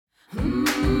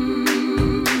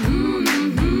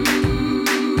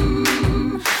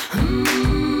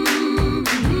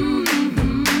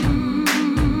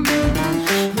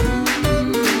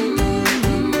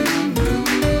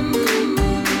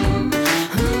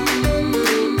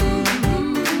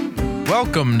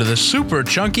Welcome to the Super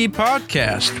Chunky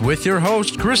Podcast with your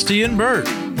host, Christy and Bert.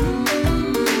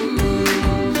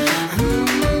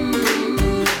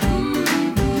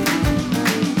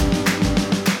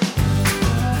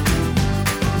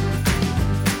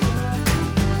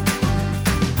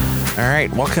 All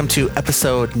right, welcome to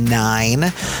episode 9.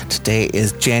 Today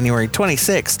is January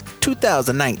 26th,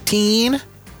 2019.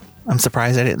 I'm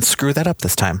surprised I didn't screw that up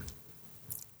this time.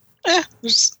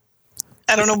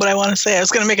 I don't know what I want to say. I was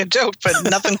going to make a joke, but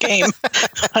nothing came.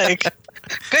 Like,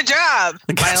 good job,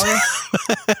 finally.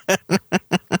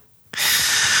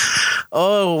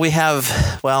 Oh, we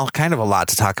have, well, kind of a lot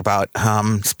to talk about,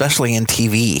 especially in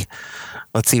TV.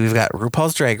 Let's see, we've got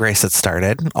RuPaul's Drag Race that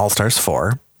started, All Stars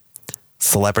 4.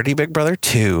 Celebrity Big Brother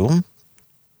 2.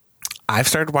 I've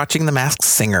started watching The Masked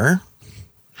Singer.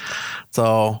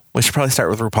 So we should probably start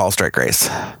with RuPaul's Drag Race.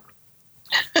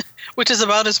 Which is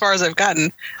about as far as I've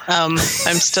gotten. I'm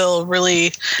still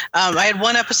really... I had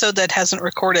one episode that hasn't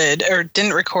recorded or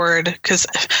didn't record because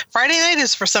Friday night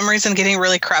is for some reason getting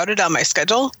really crowded on my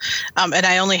schedule. And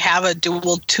I only have a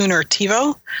dual tuner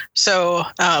TiVo. So...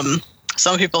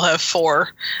 some people have 4,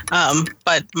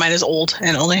 but mine is old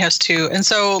and only has 2. And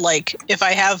so, like, if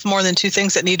I have more than 2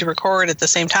 things that need to record at the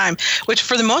same time, which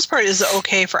for the most part is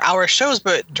okay for hour shows,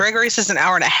 but Drag Race is an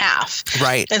hour and a half.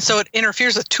 Right. And so it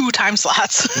interferes with 2 time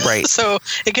slots. Right. So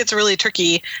it gets really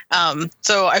tricky.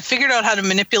 So I figured out how to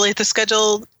manipulate the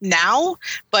schedule now,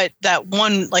 but that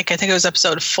one, like, I think it was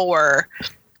episode 4,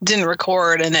 didn't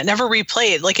record and it never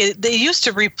replayed. Like they used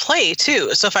to replay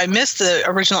too. So if I missed the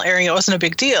original airing, it wasn't a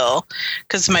big deal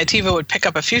because my TiVo would pick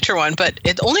up a future one, but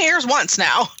it only airs once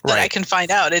now that I can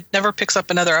find out. It never picks up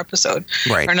another episode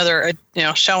or another,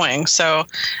 showing. So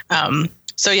I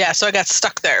got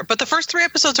stuck there, but the first 3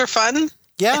 episodes are fun.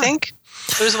 Yeah. I think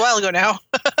it was a while ago now.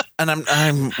 And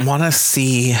I want to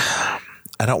see,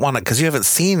 I don't want to, cause you haven't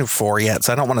seen 4 yet.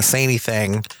 So I don't want to say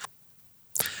anything.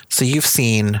 So you've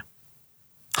seen,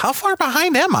 how far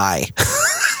behind am I?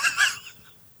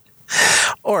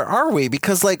 Or are we?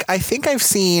 Because, like, I think I've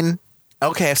seen...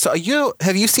 Okay, so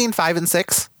have you seen 5 and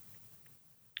 6?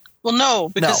 Well, no,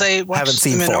 because I watched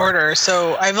them in order.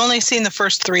 So I've only seen the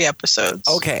first 3 episodes.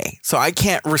 Okay, so I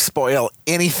can't spoil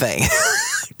anything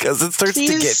because it starts to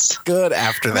get good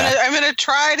after that. I'm going to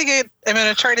try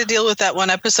to deal with that one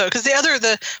episode because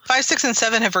the 5, 6, and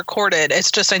 7 have recorded.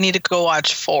 It's just I need to go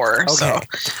watch 4. Okay. So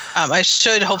I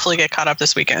should hopefully get caught up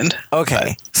this weekend.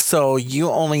 Okay, so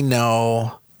you only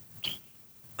know.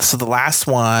 So the last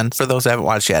one, for those who haven't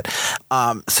watched yet,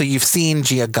 so you've seen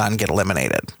Gia Gunn get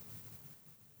eliminated.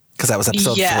 Because that was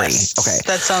episode 3. Okay.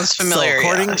 That sounds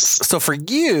familiar. So for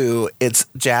you, it's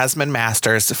Jasmine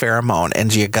Masters, Farrah Moan, and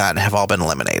Gia Gunn have all been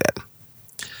eliminated.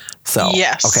 So,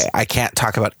 yes. Okay, I can't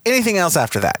talk about anything else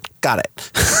after that. Got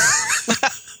it.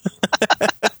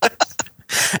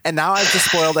 And now I've just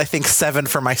spoiled, I think, 7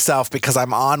 for myself because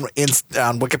I'm on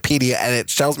Wikipedia and it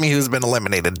shows me who's been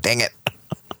eliminated. Dang it.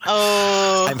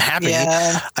 Oh, I'm happy.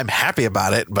 Yeah. I'm happy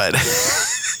about it, but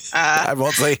I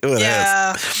won't say who it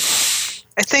is.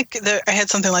 I think that I had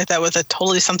something like that with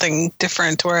something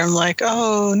different where I'm like,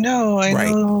 oh, no, I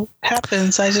know what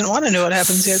happens. I didn't want to know what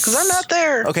happens yet because I'm not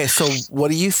there. Okay, so what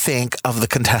do you think of the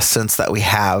contestants that we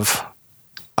have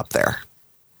up there?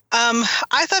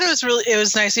 I thought it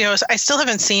was nice. I still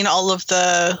haven't seen all of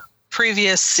the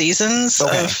previous seasons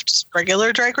of just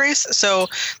regular Drag Race. So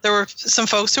there were some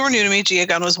folks who were new to me. Gia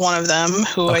Gunn was one of them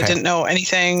who I didn't know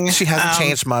anything. She hasn't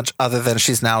changed much other than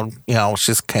she's now,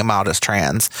 she's came out as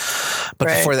trans. But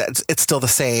before that, it's still the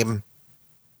same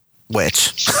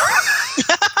witch.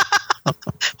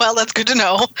 Well, that's good to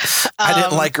know. I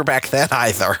didn't like her back then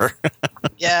either.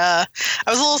 Yeah. I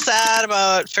was a little sad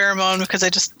about Farrah Moan because I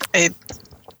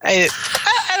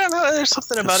don't know. There's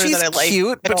something about her that I like. She's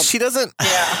cute, but she doesn't.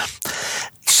 Yeah.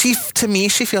 To me,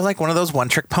 she feels like one of those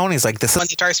one-trick ponies. Like this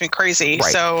drives me crazy.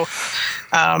 Right. So,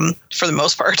 for the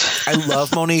most part, I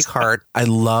love Monique Hart. I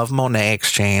love Monet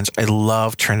Exchange. I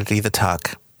love Trinity the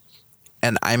Tuck,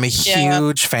 and I'm a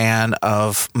huge fan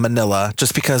of Manila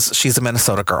just because she's a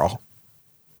Minnesota girl.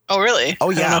 Oh, really? Oh,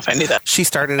 yeah. I don't know if I knew that. She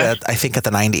started I think at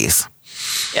the 90s.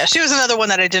 Yeah, she was another one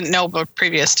that I didn't know but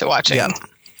previous to watching. Yeah.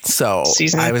 So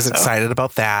I was excited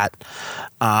about that.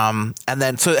 And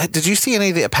then, so did you see any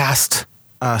of the past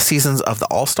seasons of the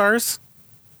All-Stars?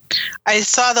 I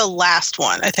saw the last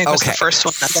one. I think was the first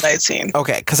one that I had seen.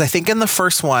 Okay, because I think in the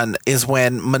first one is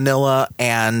when Manila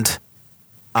and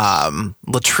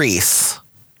Latrice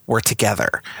were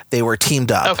together. They were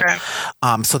teamed up. Okay.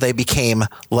 So they became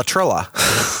Latrilla.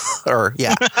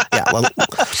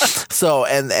 So,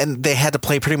 and they had to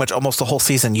play pretty much almost the whole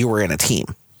season. You were in a team,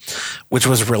 which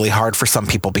was really hard for some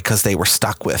people because they were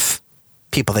stuck with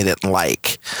people they didn't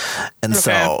like. And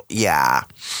so, yeah.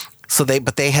 So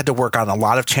they had to work on a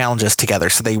lot of challenges together.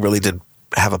 So they really did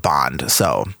have a bond.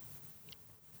 So,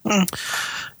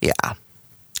 yeah.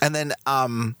 And then,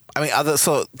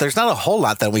 so there's not a whole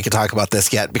lot that we could talk about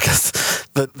this yet because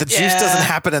the juice doesn't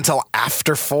happen until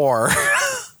after 4.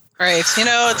 Right.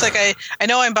 It's like I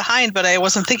know I'm behind, but I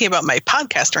wasn't thinking about my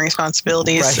podcasting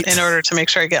responsibilities in order to make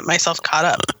sure I get myself caught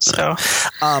up. So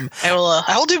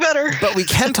I will do better. But we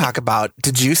can talk about,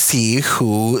 did you see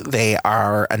who they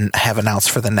are and have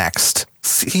announced for the next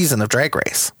season of Drag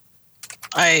Race?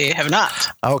 I have not.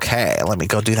 Okay, let me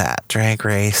go do that. Drag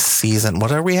Race season.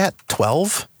 What are we at?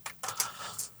 12?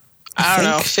 I don't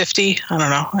know. 50. I don't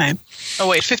know. Oh,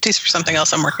 wait. 50's for something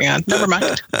else I'm working on. Never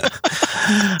mind.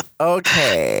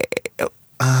 Okay.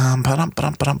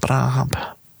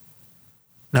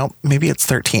 Nope. Maybe it's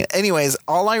 13. Anyways,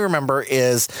 all I remember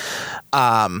is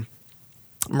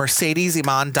Mercedes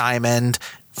Iman Diamond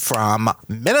from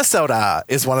Minnesota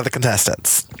is one of the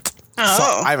contestants. Oh. So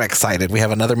I'm excited. We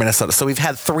have another Minnesota. So we've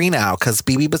had 3 now because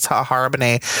Bibi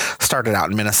Harabane started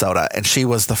out in Minnesota and she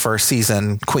was the first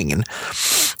season queen.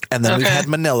 And then we've had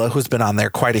Manila, who's been on there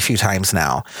quite a few times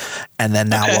now. And then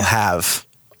now we'll have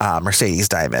Mercedes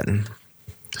Diamond.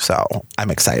 So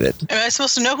I'm excited. Am I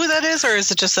supposed to know who that is, or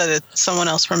is it just that it's someone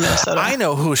else from Minnesota? I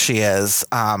know who she is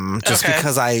just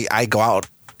because I go out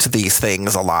to these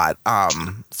things a lot.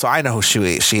 So I know who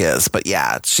she is. But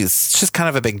yeah, she's kind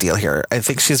of a big deal here. I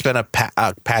think she's been a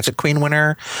pageant queen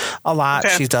winner a lot.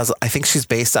 Okay. I think she's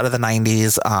based out of the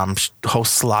 90s. She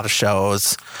hosts a lot of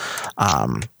shows.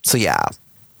 So yeah.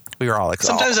 We were all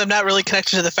excited. Sometimes I'm not really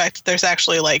connected to the fact that there's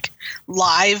actually like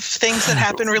live things that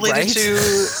happen related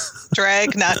to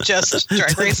drag, not just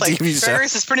Drag Race. Like Drag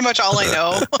Race is pretty much all I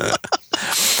know.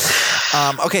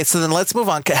 Okay, so then let's move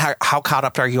on. How caught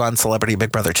up are you on Celebrity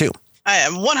Big Brother 2? I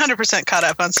am 100% caught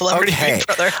up on Celebrity Big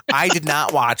Brother. I did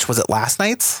not watch. Was it last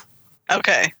night's?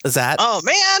 Okay. Is that? Oh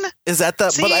man. Is that the?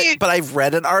 See? But I've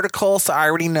read an article, so I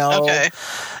already know. Okay.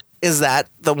 Is that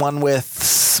the one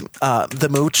with the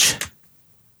mooch?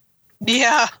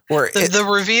 Yeah. Or the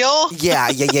reveal? Yeah.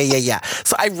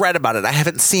 So I read about it. I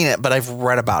haven't seen it, but I've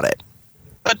read about it.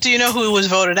 But do you know who was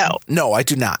voted out? No, I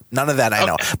do not. None of that I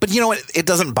know. But you know what? It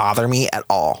doesn't bother me at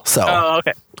all. So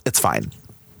it's fine.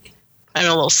 I'm a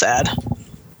little sad.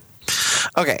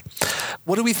 Okay.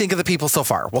 What do we think of the people so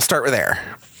far? We'll start with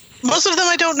there. Most of them,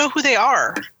 I don't know who they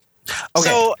are. Okay.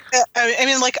 So, I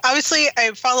mean, like, obviously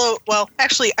I follow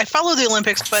the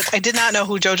Olympics, but I did not know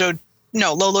who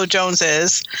Lolo Jones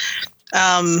is.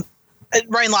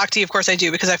 Ryan Lochte, of course I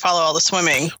do because I follow all the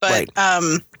swimming, but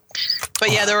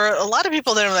but yeah, there were a lot of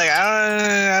people that are like,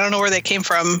 I don't know where they came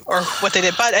from or what they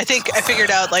did, but I think I figured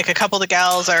out like a couple of the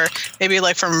gals are maybe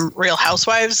like from Real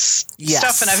Housewives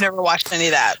stuff, and I've never watched any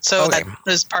of that, so that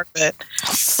is part of it.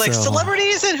 It's like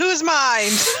celebrities in whose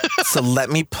mind? So let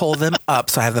me pull them up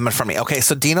so I have them in front of me. Okay,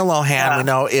 so Dina Lohan, we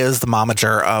know, is the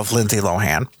momager of Lindsay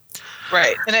Lohan.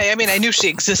 Right. And I knew she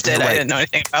existed. Right. I didn't know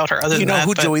anything about her other than that. You know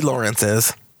who Joey Lawrence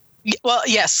is? Well,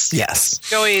 yes.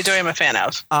 Joey I'm a fan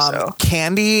of.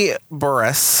 Candy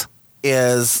Burris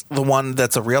is the one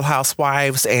that's a Real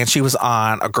Housewives, and she was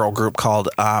on a girl group called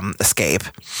Escape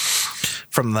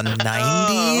from the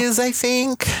 90s, I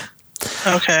think.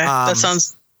 Okay. That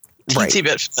sounds teensy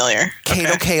bit familiar.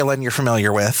 Kato Kaelin, you're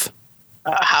familiar with.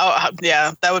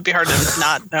 Yeah, that would be hard to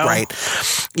not know. Right.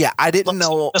 Yeah, I didn't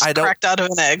know. Just cracked out of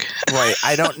an egg. Right.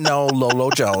 I don't know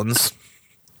Lolo Jones.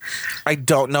 I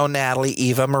don't know Natalie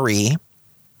Eva Marie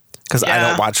because I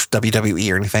don't watch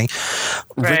WWE or anything.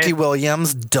 Right. Ricky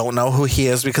Williams, don't know who he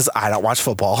is because I don't watch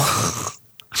football.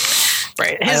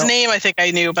 Right. His name I think I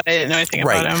knew, but I didn't know anything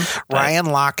about him. Ryan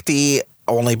Lochte,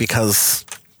 only because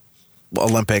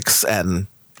Olympics and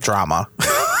drama.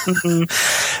 Mm-hmm.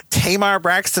 Tamar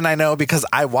Braxton, I know because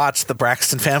I watched the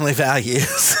Braxton Family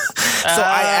Values. So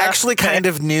I actually kind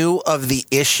of knew of the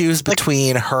issues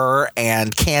between her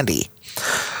and Candy.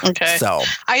 Okay. So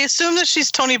I assume that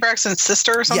she's Toni Braxton's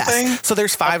sister or something. Yes. So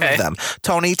there's 5 of them: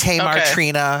 Toni, Tamar,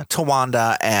 Trina,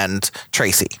 Tawanda, and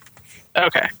Tracy.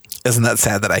 Okay. Isn't that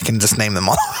sad that I can just name them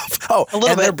all?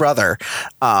 And their brother.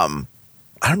 I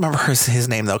don't remember his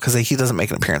name though because he doesn't make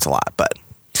an appearance a lot, but.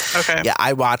 Okay. Yeah,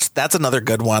 I watched. That's another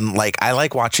good one. Like I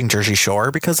like watching Jersey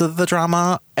Shore because of the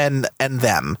drama and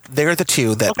them. They're the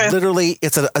two that literally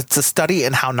it's a study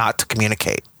in how not to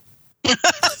communicate.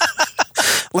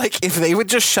 Like if they would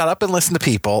just shut up and listen to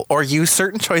people or use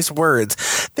certain choice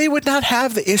words, they would not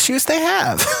have the issues they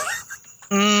have.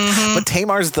 Mm-hmm. But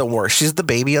Tamar's the worst. She's the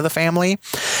baby of the family,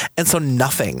 and so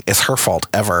nothing is her fault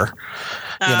ever.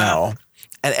 You know,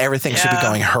 and everything should be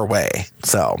going her way.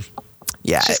 So.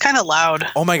 Yeah. She's kind of loud.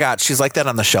 Oh my God. She's like that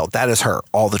on the show. That is her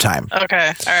all the time.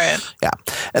 Okay. All right. Yeah.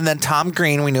 And then Tom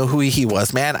Green, we know who he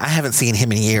was. Man, I haven't seen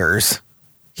him in years.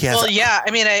 Well, yeah.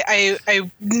 I mean, I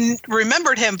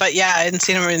remembered him, but yeah, I hadn't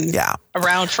seen him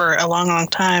around for a long, long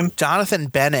time. Jonathan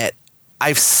Bennett,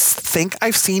 I think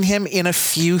I've seen him in a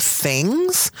few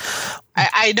things.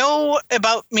 I know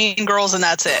about Mean Girls, and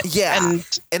that's it. Yeah.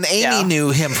 And Amy knew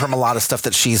him from a lot of stuff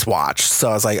that she's watched. So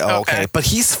I was like, oh, okay. But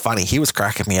he's funny. He was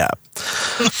cracking me up.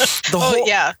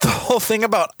 The whole thing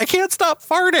about, I can't stop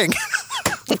farting.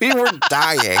 We were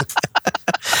dying.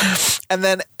 And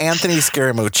then Anthony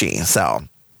Scaramucci. So.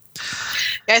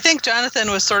 Yeah, I think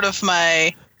Jonathan was sort of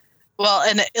he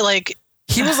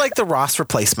was like the Ross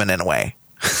replacement in a way.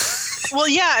 Well,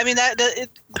 yeah, I mean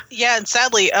and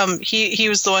sadly, he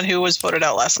was the one who was voted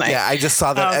out last night. Yeah, I just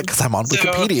saw that because I'm on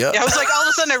Wikipedia. Yeah, I was like, all of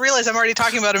a sudden I realized I'm already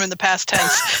talking about him in the past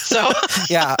tense. So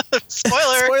yeah,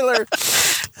 spoiler.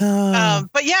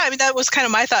 But yeah, I mean that was kind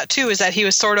of my thought too, is that he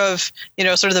was sort of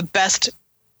the best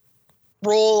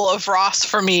role of Ross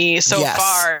for me so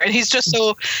far, and he's just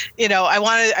so I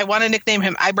want to nickname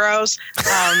him Eyebrows,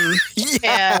 and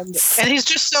he's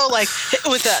just so like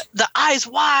with the eyes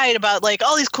wide about like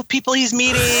all these cool people he's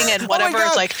meeting and whatever.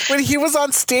 It's like when he was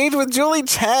on stage with Julie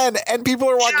Chen and people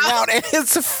were walking out and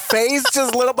his face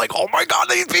just lit up like, oh my God,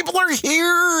 these people are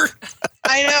here.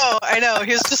 I know.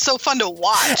 He was just so fun to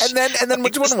watch. And then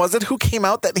which one was it who came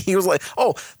out that he was like,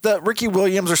 oh, the Ricky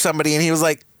Williams or somebody, and he was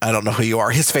like, I don't know who you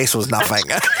are. His face was nothing.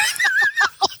 I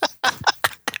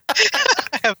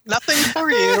have nothing for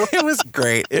you. It was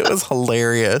great. It was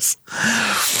hilarious.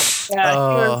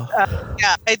 Yeah,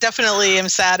 I definitely am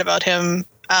sad about him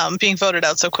being voted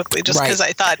out so quickly, just because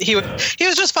I thought he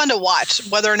was just fun to watch.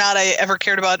 Whether or not I ever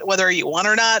cared about whether he won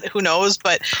or not, who knows?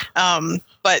 But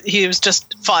he was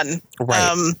just fun,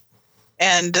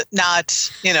 and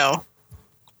not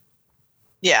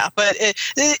Yeah, but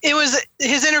it was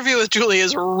his interview with Julie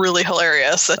is really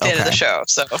hilarious at the end of the show.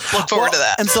 So look forward to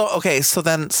that. And so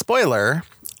then spoiler.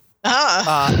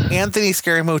 Anthony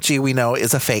Scaramucci, we know,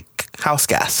 is a fake house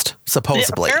guest,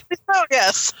 supposedly. Yeah, apparently so,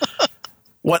 yes.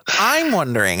 What I'm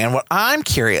wondering and what I'm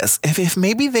curious, if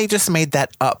maybe they just made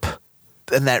that up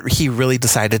and that he really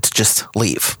decided to just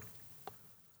leave.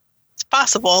 It's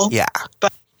possible. Yeah.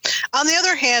 But on the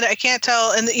other hand, I can't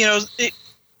tell. And,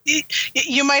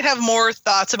 you might have more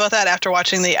thoughts about that after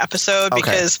watching the episode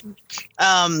because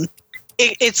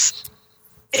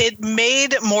it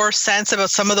made more sense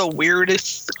about some of the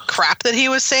weirdest crap that he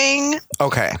was saying.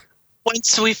 Okay.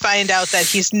 Once we find out that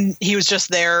he was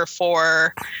just there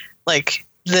for like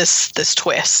this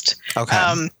twist.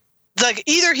 Okay. Like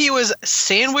either he was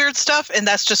saying weird stuff and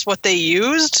that's just what they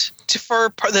used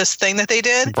for this thing that they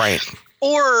did. Right.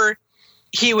 Or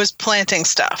he was planting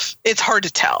stuff. It's hard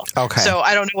to tell. Okay. So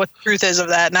I don't know what the truth is of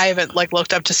that. And I haven't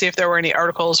looked up to see if there were any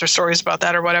articles or stories about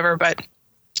that or whatever, but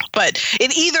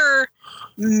it either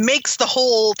makes the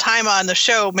whole time on the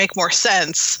show make more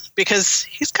sense because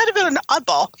he's kind of an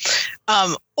oddball,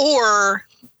 or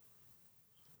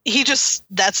he just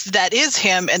that is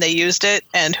him and they used it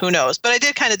and who knows. But I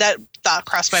did kind of that thought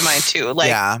crossed my mind too.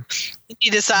 Like, he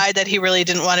decided that he really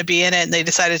didn't want to be in it and they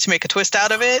decided to make a twist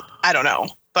out of it. I don't know,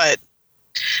 but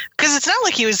because it's not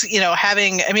like he was,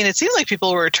 it seemed like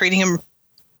people were treating him,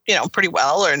 pretty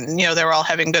well, and they were all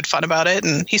having good fun about it,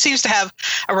 and he seems to have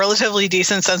a relatively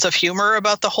decent sense of humor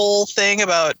about the whole thing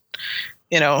about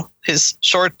his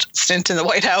short stint in the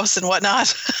White House and whatnot.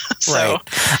 So right.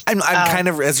 I'm kind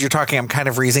of, as you're talking, I'm kind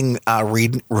of reading the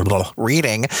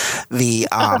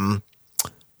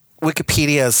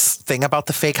Wikipedia's thing about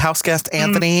the fake house guest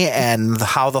Anthony and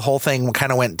how the whole thing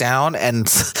kind of went down. And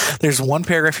there's one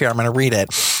paragraph here. I'm going to read it.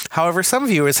 However, some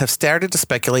viewers have started to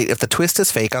speculate if the twist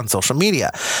is fake on social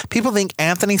media. People think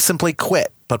Anthony simply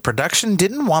quit, but production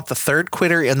didn't want the third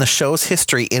quitter in the show's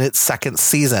history in its second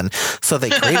season, so they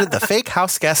created the fake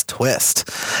house guest twist.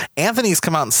 Anthony's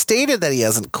come out and stated that he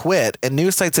hasn't quit, and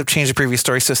news sites have changed the previous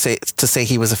stories to say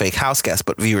he was a fake house guest,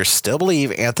 but viewers still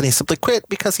believe Anthony simply quit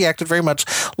because he acted very much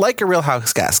like a real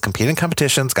house guest, competed in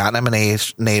competitions, got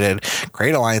nominated,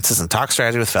 create alliances, and talk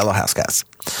strategy with fellow house guests.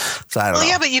 So I don't know. Well,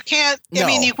 yeah, but you can't. No. I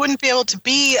mean, you wouldn't be able to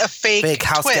be a fake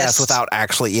house twist guest without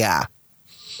actually. Yeah.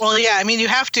 Well, yeah. I mean, you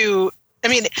have to. I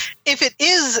mean, if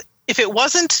it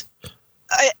wasn't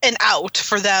an out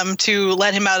for them to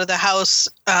let him out of the house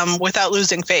without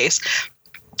losing face,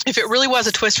 if it really was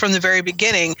a twist from the very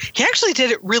beginning, he actually did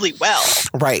it really well.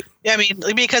 Right. I mean,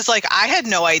 because I had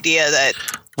no idea that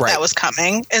that was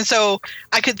coming, and so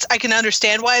I can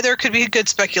understand why there could be good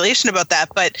speculation about that,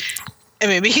 but. I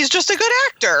mean, he's just a good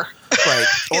actor. Right.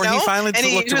 Or he finally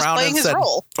and looked he was around playing and his said,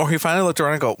 role. or he finally looked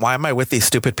around and go, why am I with these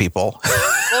stupid people?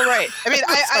 Well, right. I mean,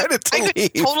 I could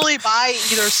totally buy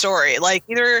either story. Like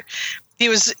either he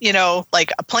was,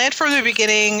 like a planned from the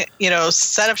beginning,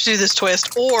 set up to do this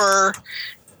twist, or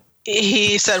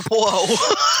he said, whoa.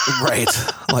 Right.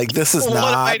 Like, this is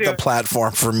not the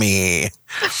platform for me.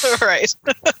 Right.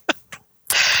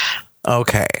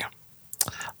 Okay.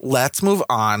 Let's move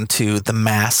on to The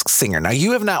Masked Singer. Now,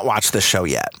 you have not watched the show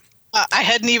yet. I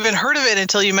hadn't even heard of it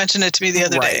until you mentioned it to me the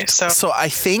other day. So I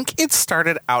think it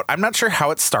started out, I'm not sure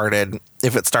how it started,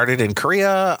 if it started in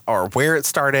Korea or where it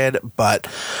started, but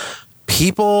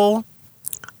people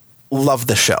love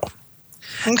the show.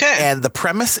 Okay. And the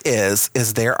premise is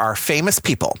there are famous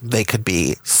people. They could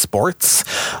be sports,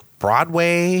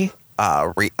 Broadway,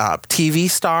 TV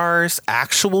stars,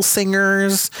 actual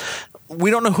singers.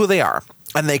 We don't know who they are.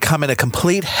 And they come in a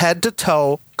complete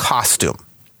head-to-toe costume.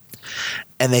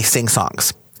 And they sing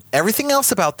songs. Everything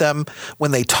else about them, when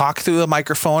they talk through the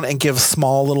microphone and give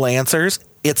small little answers,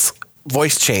 it's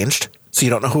voice changed, so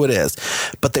you don't know who it is.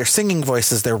 But their singing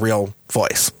voice is their real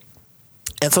voice.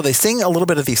 And so they sing a little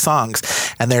bit of these songs,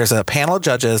 and there's a panel of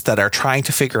judges that are trying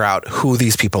to figure out who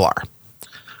these people are.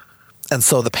 And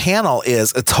so the panel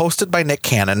it's hosted by Nick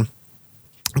Cannon,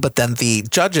 but then the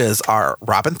judges are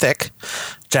Robin Thicke,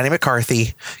 Jenny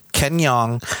McCarthy, Ken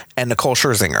Jeong, and Nicole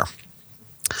Scherzinger.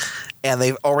 And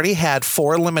they've already had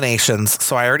 4 eliminations,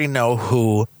 so I already know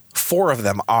who 4 of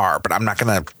them are, but I'm not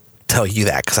going to tell you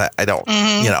that because I don't,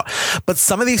 But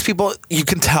some of these people, you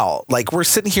can tell. Like, we're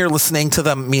sitting here listening to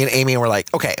them, me and Amy, and we're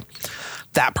like, okay,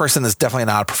 that person is definitely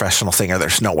not a professional singer.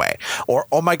 There's no way. Or,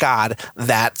 oh my God,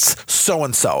 that's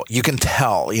so-and-so. You can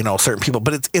tell, certain people.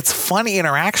 But it's funny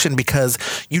interaction because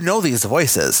you know these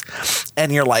voices.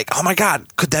 And you're like, oh my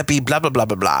God, could that be blah, blah, blah,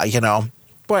 blah, blah,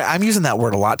 Boy, I'm using that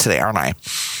word a lot today, aren't I?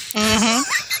 Mm-hmm.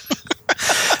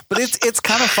 But it's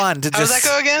kind of fun to just... How does that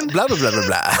go again? Blah, blah, blah, blah,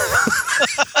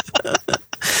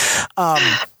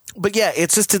 blah. But yeah,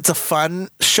 it's a fun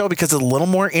show because it's a little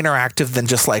more interactive than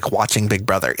just like watching Big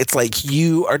Brother. It's like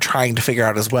you are trying to figure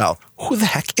out as well, who the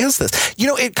heck is this?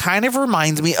 It kind of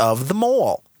reminds me of The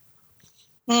Mole.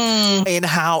 And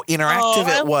how interactive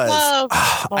it was.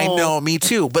 I know, me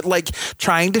too. But like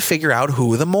trying to figure out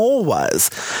who the mole was.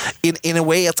 In a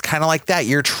way, it's kind of like that.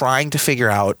 You're trying to figure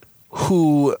out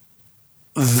who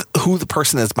the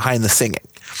person is behind the singing.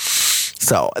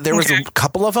 So there was a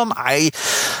couple of them.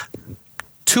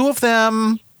 2 of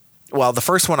them. Well, the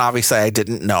first one, obviously, I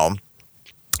didn't know.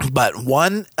 But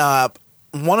one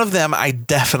of them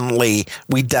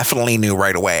we definitely knew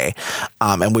right away.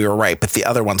 And we were right. But the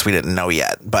other ones we didn't know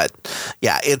yet. But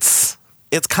yeah, it's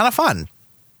kind of fun.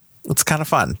 It's kind of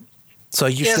fun. So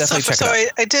you should definitely check it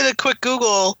out. I did a quick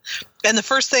Google, and the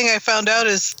first thing I found out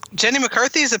is Jenny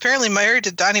McCarthy is apparently married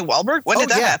to Donnie Wahlberg. When did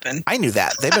that happen? I knew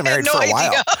that. They've been married for a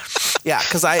while. Yeah,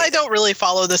 because I don't really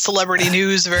follow the celebrity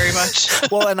news very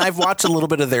much. Well, and I've watched a little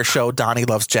bit of their show, Donnie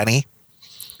Loves Jenny.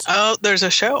 Oh, there's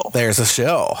a show. There's a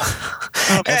show.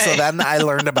 Okay. And so then I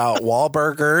learned about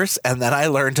Wahlburgers, and then I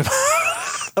learned about...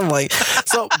 I'm like,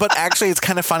 but actually it's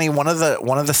kind of funny. One of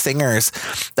the singers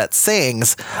that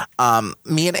sings,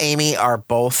 me and Amy are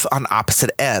both on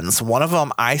opposite ends. One of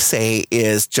them I say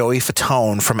is Joey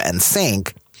Fatone from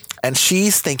NSYNC. And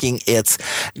she's thinking it's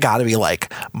got to be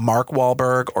like Mark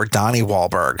Wahlberg or Donnie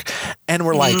Wahlberg. And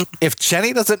we're like, if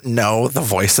Jenny doesn't know the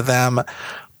voice of them,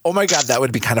 oh my God, that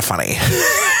would be kind of funny.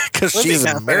 Because she's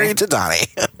married to Donnie.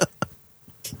 All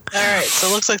right. So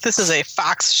it looks like this is a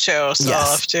Fox show. So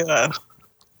yes.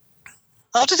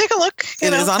 I'll have to take a look.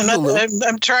 It is on Hulu.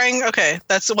 I'm trying. Okay.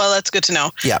 That's good to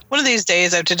know. Yeah. One of these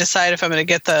days I have to decide if I'm going to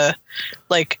get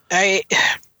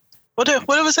what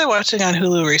was I watching on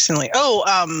Hulu recently? Oh,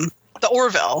 the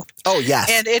Orville. Oh, yes.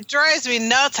 And it drives me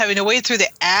nuts having to wade through the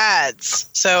ads.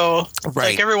 So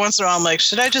like every once in a while I'm like,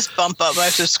 should I just bump up my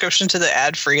subscription to the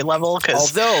ad-free level?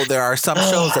 Although there are some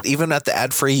shows that even at the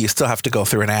ad-free, you still have to go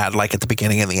through an ad like at the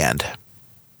beginning and the end.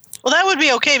 Well, that would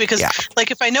be okay because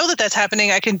like if I know that that's happening,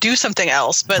 I can do something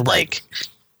else. But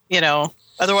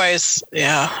otherwise,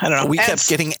 I don't know. We kept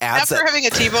getting ads. After having a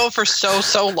TiVo for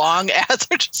so long, ads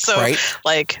are just so I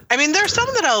mean, there's some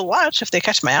that I'll watch if they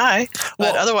catch my eye.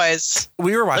 But otherwise,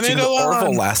 we were watching the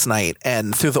Orville last night,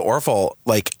 and through the Orville,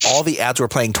 like all the ads were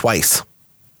playing twice.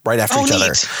 Right after each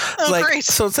other. Oh, great.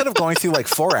 So instead of going through like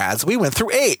 4 ads, we went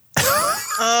through 8.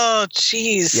 Oh,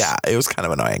 jeez. Yeah, it was kind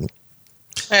of annoying.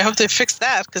 I hope they fix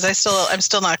that because I'm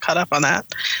still not caught up on that.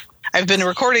 I've been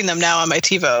recording them now on my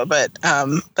TiVo, but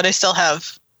I still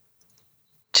have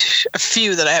a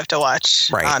few that I have to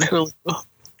watch on Hulu.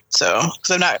 So,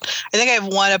 because I think I have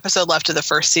 1 episode left of the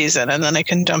first season, and then I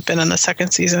can jump in on the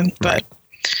second season. But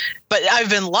But I've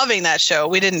been loving that show.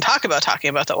 We didn't talking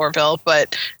about the Orville,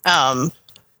 but I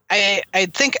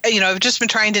think I've just been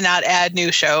trying to not add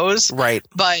new shows, right?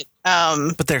 But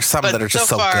there's some that are just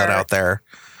so far, good out there.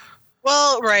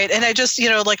 Well, right, and I just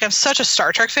I'm such a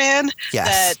Star Trek fan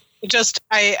that just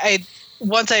I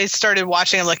once I started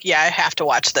watching, I'm like, yeah, I have to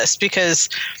watch this because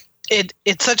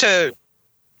it's such a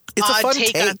odd fun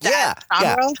take on that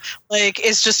genre. Like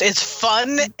it's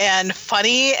fun and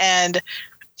funny, and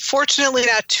fortunately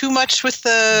not too much with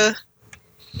the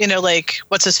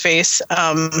what's his face,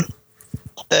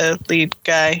 the lead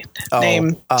guy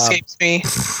name escapes me.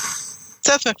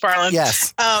 Seth MacFarlane.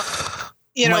 Yes. Like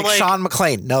Sean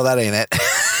McClane. No, that ain't it.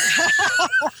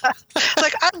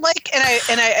 Like I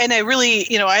really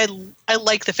I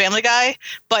like the Family Guy,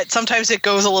 but sometimes it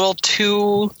goes a little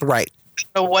too right.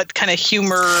 What kind of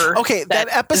humor? Okay, that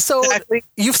episode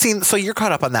you've seen, so you're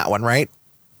caught up on that one, right?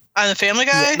 On the Family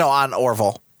Guy? Yeah, no, on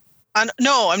Orville.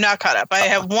 No, I'm not caught up. I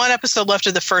have one episode left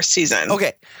of the first season.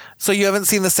 Okay, so you haven't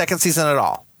seen the second season at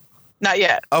all? Not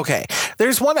yet. Okay,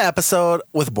 there's one episode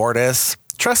with Bortus.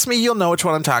 Trust me, you'll know which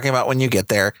one I'm talking about when you get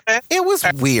there. Okay. It was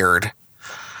weird.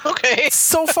 Okay.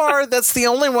 So far, that's the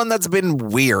only one that's been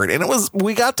weird. And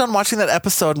we got done watching that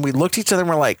episode and we looked at each other and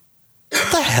we're like,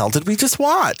 what the hell did we just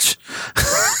watch?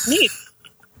 Neat.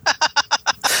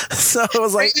 So it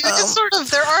was like, it's sort of,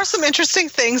 there are some interesting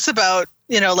things about,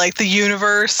 like the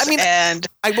universe. I mean, and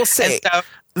I will say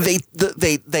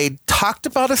they talked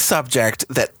about a subject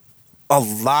that a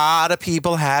lot of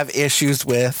people have issues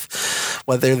with,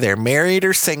 whether they're married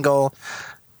or single,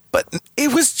 but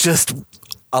it was just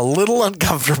a little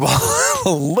uncomfortable, a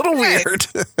little weird.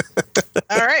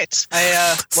 All right.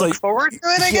 I look forward to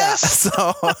it, I guess.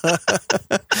 So,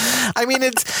 I mean,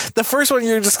 it's the first one,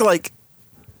 you're just like,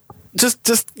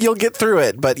 just you'll get through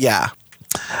it. But yeah.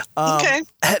 Okay.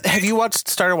 Have you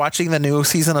started watching the new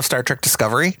season of Star Trek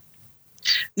Discovery?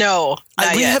 No,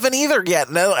 we haven't either yet.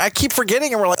 No, I keep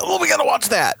forgetting, and we're like, oh, we got to watch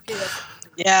that.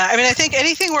 Yeah, I mean, I think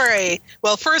anything where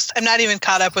first, I'm not even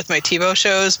caught up with my TiVo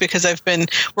shows because I've been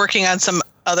working on some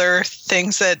other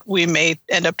things that we may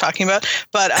end up talking about.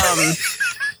 But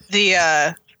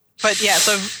so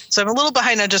I'm a little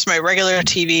behind on just my regular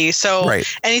TV. So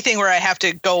anything where I have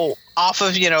to go off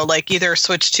of, either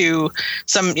switch to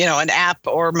some, an app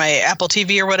or my Apple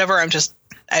TV or whatever,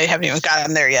 I haven't even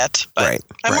gotten there yet, but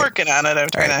I'm working on it. I'm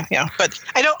trying to, but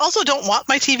I don't want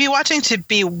my TV watching to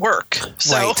be work.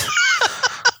 So,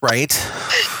 right.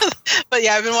 But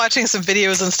yeah, I've been watching some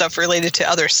videos and stuff related to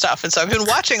other stuff. And so I've been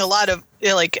watching a lot of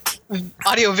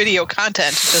audio video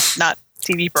content, just not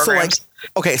TV programs.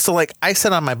 So I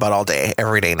sit on my butt all day,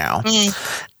 every day now.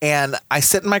 And I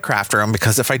sit in my craft room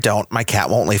because if I don't, my cat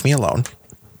won't leave me alone.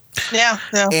 Yeah.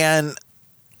 And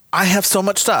I have so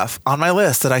much stuff on my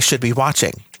list that I should be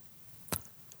watching.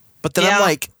 But then I'm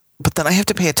like, then I have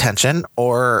to pay attention,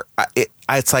 or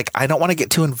it's like I don't want to get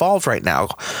too involved right now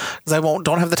because I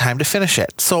don't have the time to finish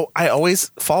it. So I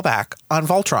always fall back on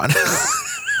Voltron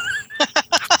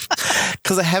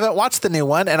because I haven't watched the new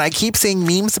one, and I keep seeing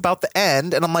memes about the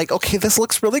end, and I'm like, okay, this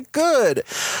looks really good,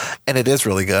 and it is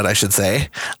really good, I should say.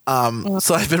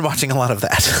 So I've been watching a lot of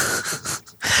that.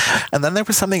 And then there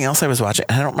was something else I was watching.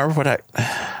 I don't remember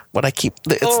what I keep.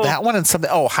 It's that one and something.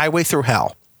 Oh, Highway Through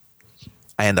Hell.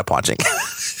 I end up watching.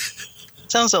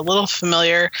 Sounds a little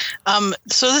familiar.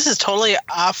 So this is totally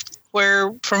off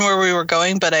from where we were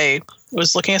going, but I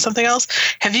was looking at something else.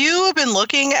 Have you been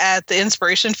looking at the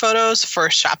inspiration photos for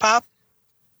Shop Hop?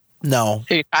 No.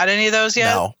 Have you got any of those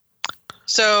yet? No.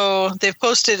 So they've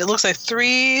posted, it looks like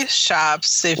 3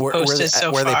 shops they've posted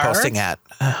so far. Where are they posting at?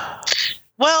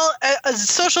 Well,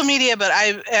 social media, but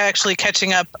I'm actually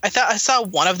catching up. I thought I saw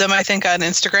one of them, I think, on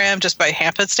Instagram just by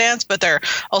happenstance, but they're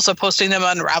also posting them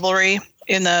on Ravelry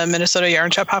in the Minnesota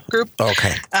Yarn Shop Hop group.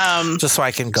 Okay. Just so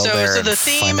I can go there. So the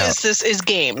theme is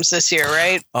games this year,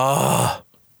 right? Oh.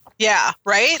 Yeah,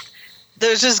 right?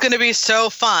 This is going to be so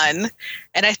fun.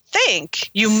 And I think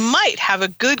you might have a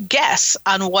good guess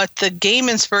on what the game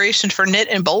inspiration for Knit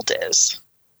and Bolt is.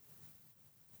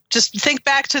 Just think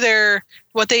back to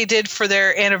what they did for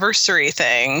their anniversary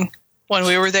thing when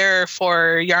we were there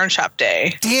for Yarn Shop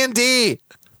Day. D&D.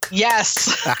 Yes.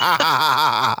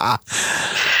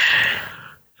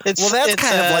 That's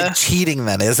kind of like cheating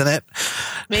then, isn't it?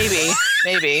 Maybe.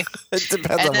 It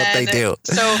depends on what they do.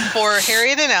 So for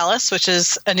Harriet and Alice, which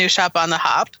is a new shop on the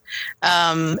Hop,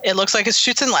 it looks like it's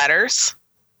Chutes and Ladders.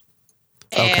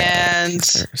 Okay. And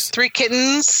 3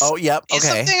 Kittens. Oh, yep. Okay. It's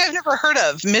something I've never heard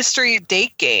of. Mystery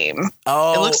date game.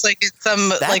 Oh, it looks like it's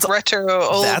some retro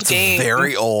old game. That's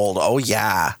very old. Oh,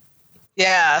 yeah.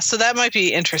 Yeah, so that might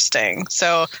be interesting.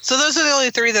 So those are the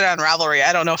only 3 that are on Ravelry.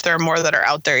 I don't know if there are more that are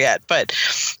out there yet, but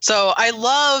so I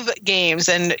love games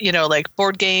and, like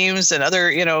board games and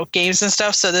other, games and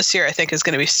stuff. So this year I think is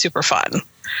going to be super fun.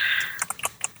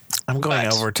 I'm going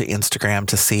over to Instagram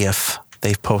to see if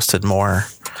they've posted more.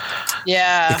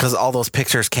 Yeah. Because all those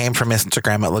pictures came from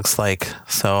Instagram, it looks like.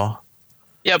 So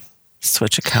Yep.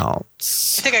 Switch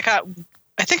accounts. I think I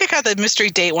got the mystery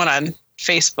date one on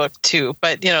Facebook too,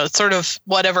 but it's sort of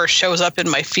whatever shows up in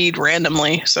my feed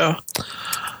randomly. So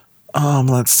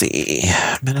let's see.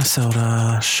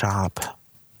 Minnesota shop.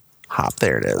 Hop,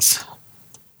 there it is.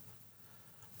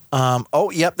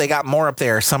 Yep, they got more up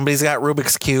there. Somebody's got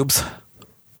Rubik's Cubes.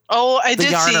 Oh, I did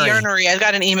see Yarnery. I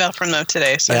got an email from them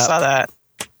today, so yep. I saw that.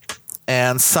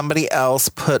 And somebody else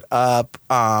put up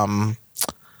game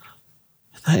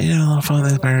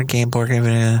board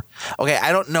game. Okay,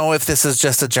 I don't know if this is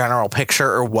just a general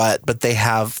picture or what, but they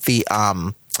have the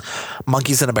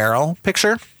monkeys in a barrel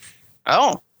picture.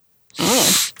 Oh,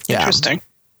 yeah. Interesting.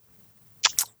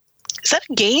 Is that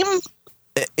a game?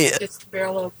 It's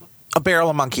a barrel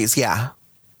of monkeys. Yeah,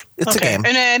 it's a game,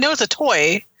 and I know it's a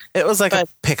toy. It was like a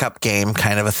pickup game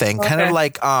kind of a thing, kind of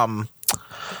like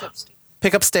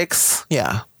pickup sticks.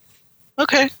 Yeah.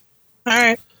 Okay. All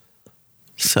right.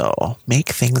 So make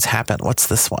things happen. What's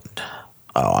this one?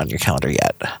 Oh, on your calendar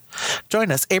yet?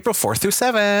 Join us April 4th through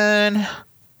 7.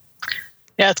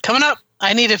 Yeah, it's coming up.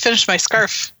 I need to finish my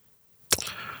scarf,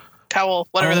 towel,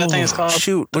 whatever that thing is called.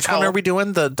 Shoot, which one are we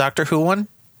doing? The Doctor Who one?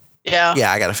 Yeah.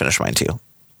 Yeah, I got to finish mine too.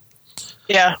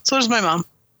 Yeah, so does my mom.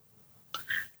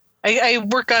 I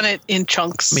work on it in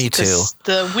chunks. Me too.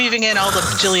 The weaving in all the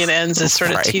bajillion ends is sort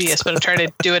of tedious, but I'm trying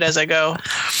to do it as I go.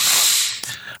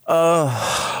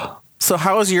 So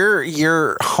how has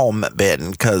your home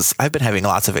been? Because I've been having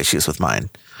lots of issues with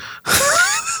mine.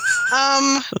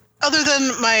 Other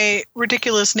than my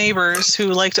ridiculous neighbors who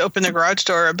like to open their garage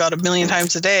door about 1 million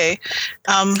times a day,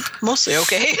 mostly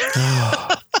okay.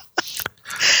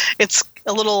 It's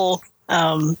a little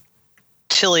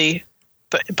chilly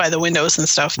by the windows and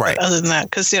stuff. Right. But other than that,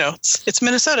 because it's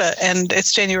Minnesota and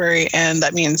it's January, and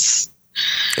that means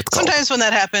sometimes when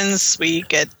that happens, we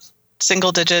get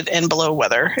single digit and below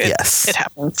weather. It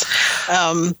happens.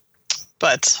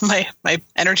 But my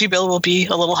energy bill will be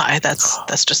a little high.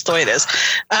 That's just the way it is.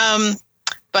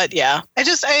 But yeah,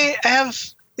 I have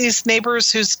these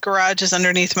neighbors whose garage is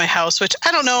underneath my house, which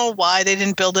I don't know why they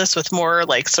didn't build this with more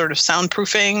like sort of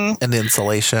soundproofing and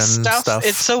insulation stuff.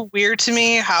 It's so weird to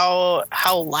me how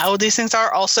loud these things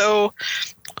are. Also,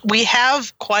 we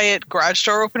have quiet garage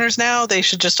door openers now. They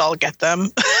should just all get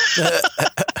them.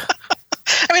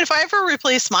 I mean, if I ever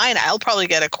replace mine, I'll probably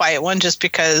get a quiet one just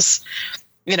because,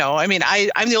 I'm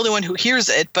the only one who hears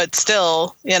it, but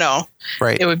still,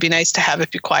 right. It would be nice to have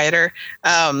it be quieter.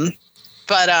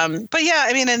 But yeah,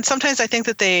 I mean, and sometimes I think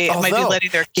that they might be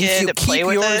letting their kid play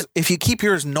with it. If you keep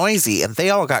yours noisy and they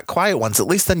all got quiet ones, at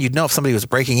least then you'd know if somebody was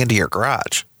breaking into your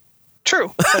garage.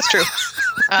 True. That's true.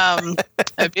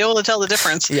 I'd be able to tell the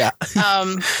difference. Yeah.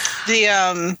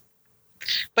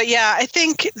 But yeah, I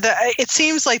think that it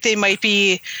seems like they might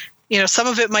be, some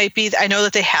of it might be, I know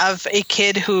that they have a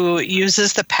kid who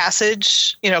uses the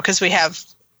passage, because we have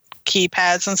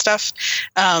keypads and stuff,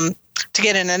 to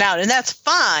get in and out. And that's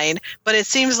fine. But it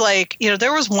seems like,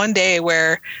 there was one day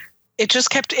where it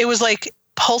was like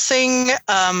pulsing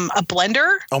a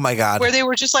blender. Oh my God. Where they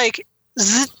were just like,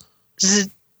 zzz, zzz,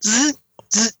 zzz.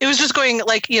 It was just going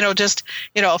like,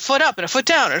 a foot up and a foot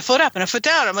down and a foot up and a foot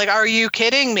down. I'm like, are you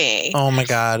kidding me? Oh my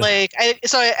God. Like,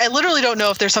 I literally don't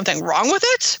know if there's something wrong with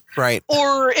it. Right.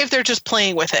 Or if they're just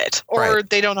playing with it, or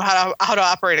they don't know how to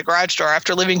operate a garage door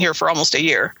after living here for almost a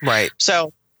year. Right.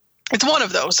 So it's one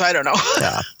of those. I don't know.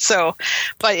 Yeah. So,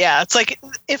 but yeah, it's like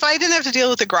if I didn't have to deal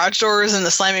with the garage doors and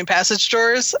the slamming passage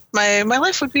doors, my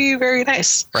life would be very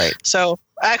nice. Right. So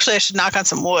actually, I should knock on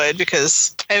some wood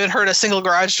because I haven't heard a single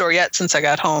garage door yet since I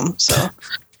got home. So,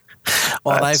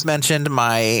 well, I've mentioned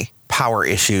my power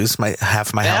issues. Half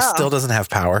of my house still doesn't have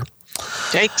power.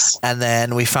 Yikes. And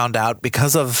then we found out,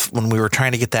 because of when we were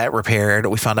trying to get that repaired,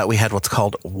 we found out we had what's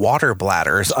called water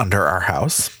bladders under our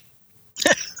house.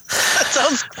 That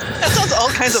sounds all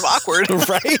kinds of awkward.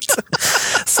 Right?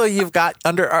 So you've got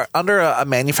under a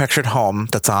manufactured home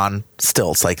that's on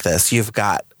stilts like this, you've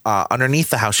got underneath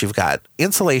the house, you've got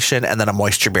insulation and then a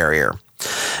moisture barrier.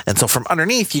 And so from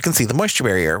underneath, you can see the moisture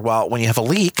barrier. Well, when you have a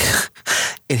leak,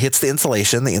 it hits the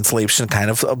insulation kind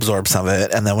of absorbs some of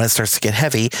it. And then when it starts to get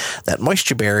heavy, that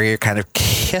moisture barrier kind of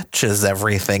catches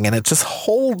everything and it just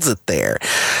holds it there.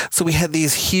 So we had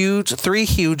these 3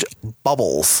 huge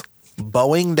bubbles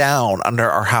bowing down under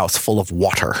our house full of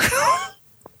water.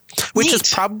 which Neat.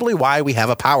 is probably why we have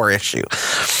a power issue.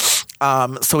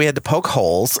 So we had to poke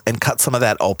holes and cut some of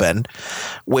that open,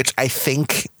 which I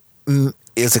think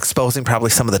is exposing probably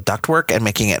some of the ductwork and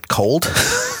making it cold.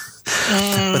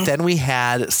 But then we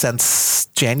had, since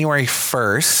January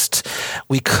 1st,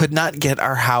 we could not get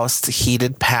our house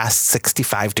heated past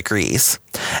 65 degrees.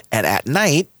 And at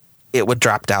night, it would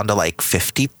drop down to like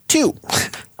 52.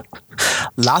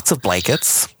 Lots of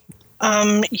blankets.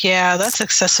 Yeah, that's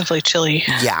excessively chilly.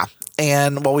 Yeah.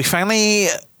 And well, we finally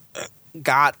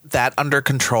got that under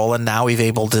control, and now we've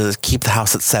able to keep the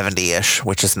house at 70-ish,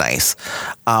 which is nice.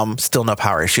 Still no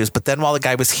power issues. But then while the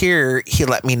guy was here, he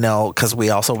let me know, because we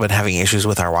also been having issues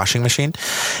with our washing machine,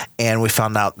 and we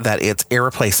found out that it's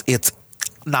it's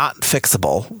not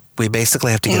fixable. We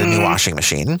basically have to get a new washing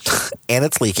machine, and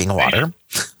it's leaking water.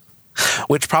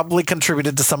 Which probably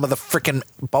contributed to some of the freaking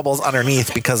bubbles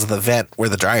underneath, because of the vent where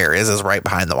the dryer is right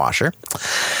behind the washer.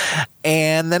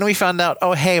 And then we found out,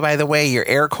 oh, hey, by the way, your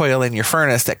air coil in your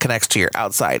furnace that connects to your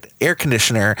outside air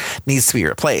conditioner needs to be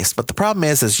replaced. But the problem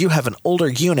is you have an older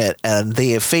unit, and they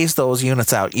have phased those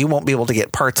units out. You won't be able to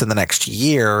get parts in the next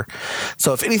year.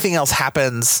 So if anything else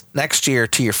happens next year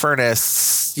to your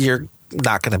furnace, you're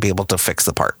not going to be able to fix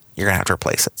the part. You're going to have to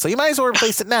replace it. So you might as well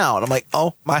replace it now. And I'm like,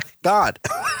 oh my God.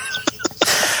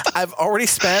 I've already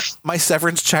spent my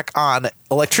severance check on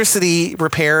electricity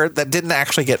repair that didn't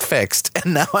actually get fixed.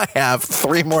 And now I have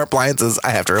 3 more appliances I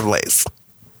have to replace.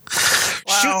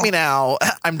 Wow. Shoot me now.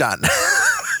 I'm done.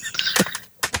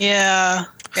 Yeah,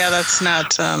 that's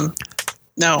not,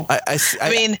 no.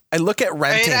 I look at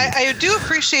renting. I do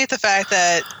appreciate the fact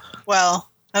that, well,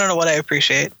 I don't know what I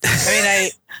appreciate.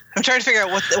 I'm trying to figure out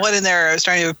what in there I was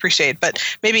trying to appreciate, but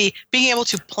maybe being able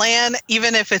to plan,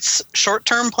 even if it's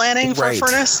short-term planning for a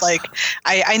furnace. Like,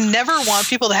 I never want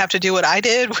people to have to do what I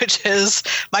did, which is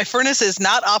my furnace is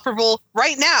not operable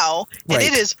right now, and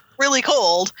it is really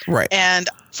cold. Right. And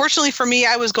fortunately for me,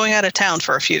 I was going out of town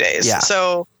for a few days. Yeah.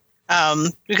 So,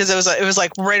 because it was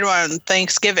like right around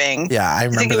Thanksgiving. Yeah, I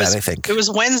think it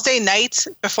was Wednesday night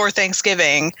before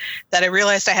Thanksgiving that I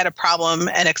realized I had a problem,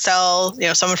 and Excel,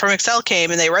 someone from Excel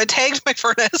came and they red tagged my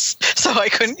furnace, so I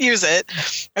couldn't use it.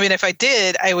 I mean, if I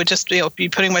did, I would just be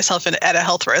putting myself at a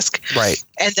health risk. Right.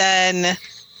 And then,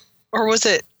 or was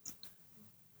it?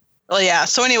 Well, yeah.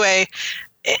 So anyway,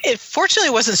 it fortunately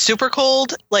wasn't super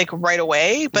cold like right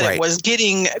away, but it was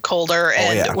getting colder,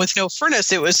 and with no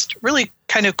furnace, it was really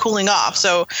kind of cooling off.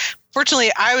 So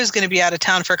fortunately, I was going to be out of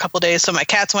town for a couple of days, so my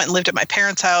cats went and lived at my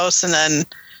parents' house, and then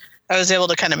I was able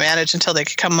to kind of manage until they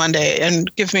could come Monday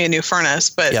and give me a new furnace.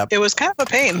 But it was kind of a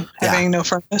pain having no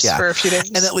furnace for a few days.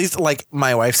 And at least, like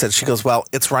my wife said, she goes, "Well,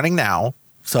 it's running now,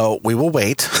 so we will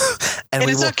wait." And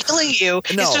it's not killing you.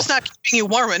 No. It's just not keeping you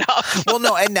warm enough. Well,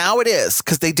 no, and now it is,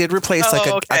 because they did replace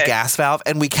a gas valve,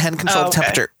 and we can control the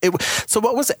temperature. So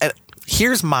what was it?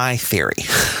 Here's my theory,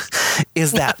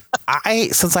 is that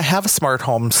since I have a smart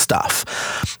home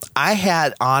stuff, I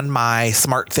had on my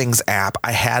Smart Things app,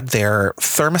 I had their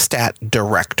thermostat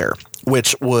director,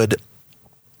 which would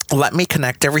let me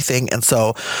connect everything. And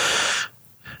so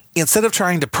instead of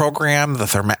trying to program the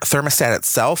thermostat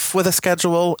itself with a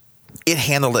schedule, it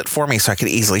handled it for me, so I could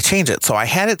easily change it. So I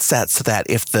had it set so that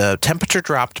if the temperature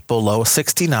dropped below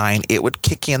 69, it would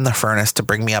kick in the furnace to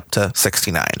bring me up to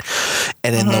 69.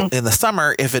 And in the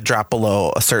summer, if it dropped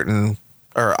below a certain,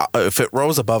 or if it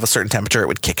rose above a certain temperature, it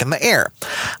would kick in the air.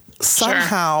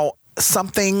 Somehow,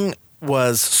 something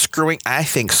was screwing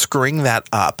that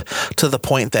up to the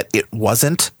point that it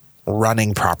wasn't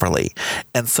running properly.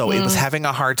 And so it was having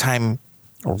a hard time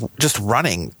just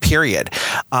running, period.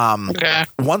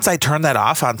 Once I turned that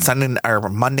off on Sunday or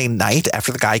Monday night,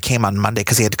 after the guy came on Monday,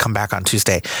 because he had to come back on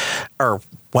Tuesday or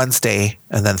Wednesday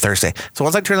and then Thursday. So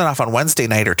once I turned that off on Wednesday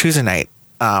night or Tuesday night,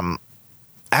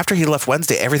 after he left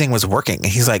Wednesday, everything was working. And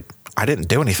he's like, I didn't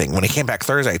do anything. When he came back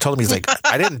Thursday, I told him, he's like,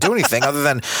 I didn't do anything other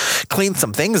than clean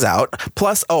some things out.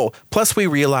 Plus we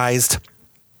realized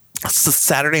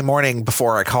Saturday morning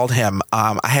before I called him,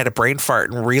 I had a brain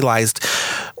fart and realized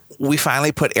we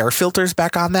finally put air filters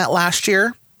back on that last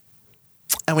year,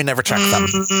 and we never checked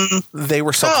them. They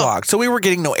were so clogged. So we were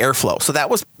getting no airflow. So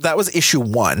that was issue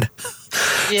 1.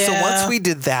 Yeah. So once we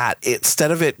did that,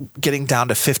 instead of it getting down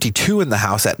to 52 in the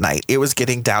house at night, it was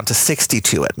getting down to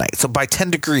 62 at night. So by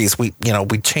 10 degrees, we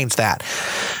changed that.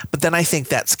 But then I think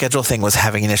that schedule thing was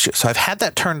having an issue. So I've had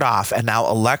that turned off, and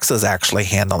now Alexa's actually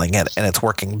handling it, and it's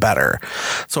working better.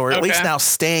 So we're at least now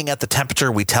staying at the temperature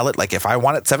we tell it. Like if I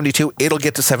want it 72, it'll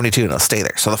get to 72 and it'll stay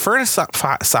there. So the furnace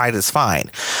side is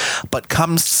fine. But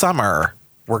come summer,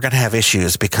 we're going to have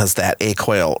issues because that A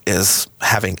coil is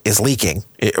leaking.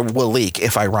 It will leak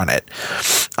if I run it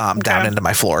down into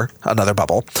my floor, another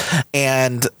bubble.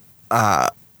 And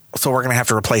so we're going to have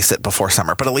to replace it before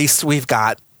summer. But at least we've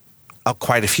got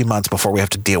quite a few months before we have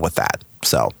to deal with that.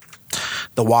 So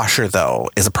the washer, though,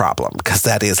 is a problem because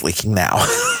that is leaking now.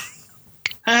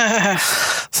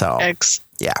 So,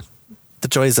 yeah, the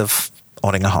joys of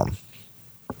owning a home.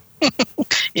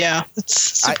 Yeah,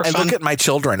 it's super fun. I look at my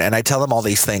children and I tell them all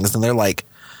these things and they're like,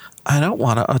 I don't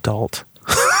want an adult.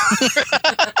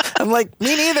 I'm like,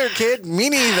 me neither, kid. Me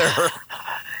neither.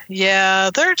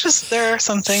 Yeah, there are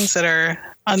some things that are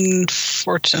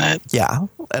unfortunate. Yeah.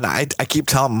 And I keep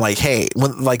telling them, like, hey,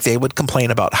 when like they would complain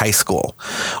about high school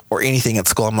or anything at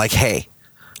school, I'm like, hey,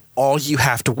 all you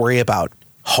have to worry about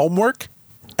homework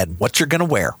and what you're going to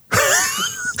wear.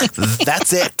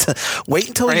 That's it. Wait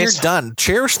until you're done.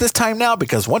 Cherish this time now,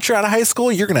 because once you're out of high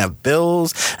school, you're going to have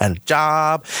bills and a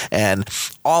job and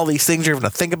all these things you're going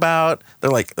to think about. They're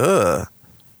like, ugh,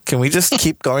 can we just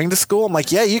keep going to school? I'm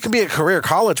like, yeah, you can be a career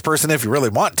college person if you really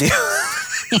want to.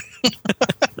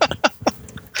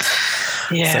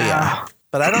 Yeah. So, yeah.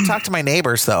 But I don't talk to my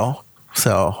neighbors, though.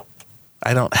 So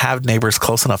I don't have neighbors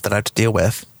close enough that I have to deal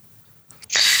with.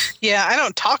 Yeah, I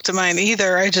don't talk to mine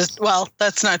either. Well,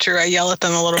 that's not true. I yell at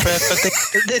them a little bit,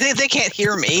 but they can't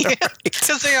hear me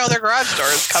because their garage door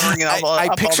is covering all the I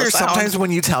picture all the sometimes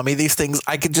when you tell me these things,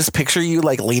 I could just picture you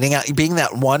like leaning out, being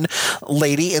that one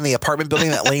lady in the apartment building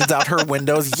that leans out her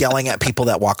windows yelling at people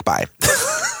that walk by.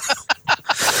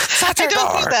 I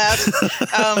don't do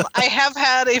that. I have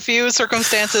had a few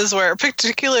circumstances where,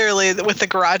 particularly with the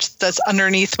garage that's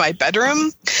underneath my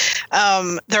bedroom,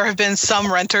 there have been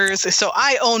some renters. So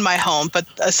I own my home, but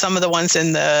some of the ones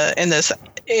in this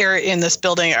area, in this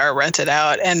building, are rented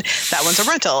out, and that one's a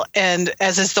rental. And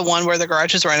as is the one where the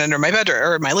garage is right under my bedroom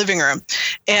or my living room,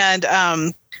 and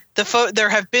there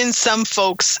have been some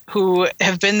folks who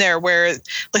have been there where,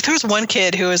 like, there was one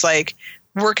kid who was like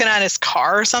working on his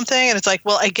car or something, and it's like,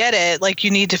 well, I get it, like, you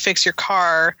need to fix your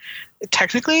car.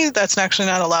 Technically that's actually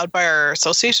not allowed by our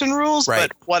association rules, right?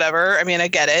 But whatever. I mean, I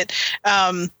get it.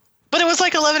 But it was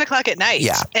like 11 o'clock at night,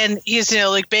 and he's,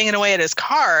 like, banging away at his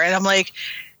car, and I'm like,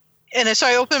 and so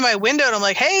I opened my window and I'm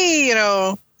like, hey,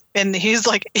 and he's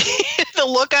like, the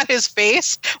look on his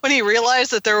face when he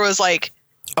realized that there was like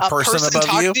a person above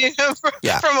talking to him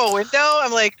from a window.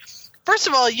 I'm like, first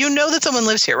of all, that someone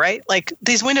lives here, right? Like,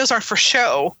 these windows aren't for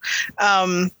show.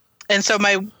 And so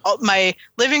my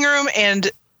living room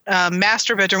and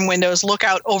master bedroom windows look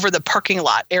out over the parking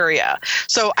lot area.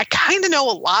 So I kind of know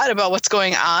a lot about what's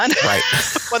going on, right?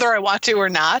 Whether I want to or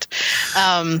not.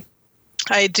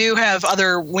 I do have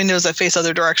other windows that face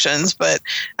other directions, but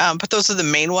those are the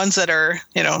main ones that are,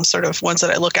 sort of ones that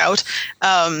I look out.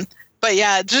 But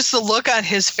yeah, just the look on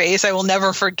his face, I will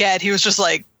never forget. He was just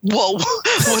like, whoa,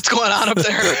 what's going on up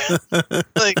there?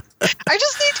 Like, I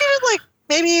just need you to, like,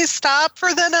 maybe stop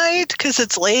for the night because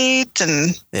it's late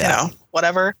and,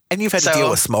 whatever. And you've had to deal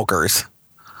with smokers.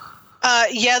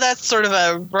 Yeah, that's sort of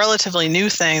a relatively new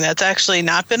thing. That's actually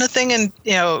not been a thing in,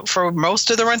 for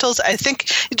most of the rentals. I think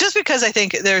just because I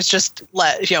think there's just,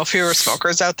 fewer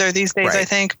smokers out there these days, right. I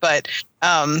think. But,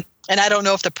 and I don't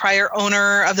know if the prior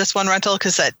owner of this one rental,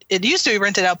 because it used to be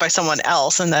rented out by someone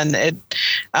else and then it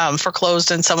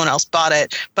foreclosed and someone else bought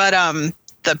it. But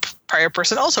the prior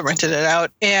person also rented it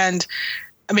out, and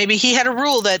maybe he had a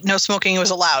rule that no smoking was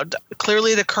allowed.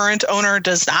 Clearly, the current owner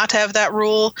does not have that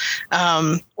rule.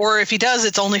 Or if he does,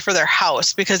 it's only for their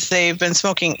house because they've been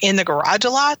smoking in the garage a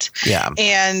lot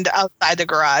and outside the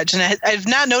garage. And I've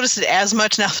not noticed it as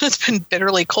much now that it's been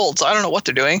bitterly cold, so I don't know what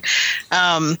they're doing.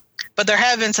 But there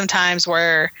have been some times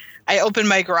where I open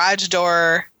my garage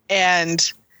door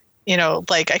and,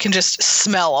 like, I can just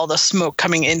smell all the smoke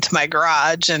coming into my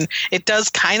garage, and it does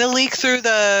kind of leak through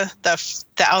the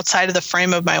outside of the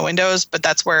frame of my windows, but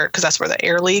that's where the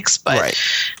air leaks. But,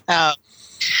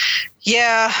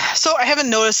 yeah, so I haven't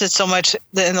noticed it so much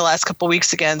in the last couple of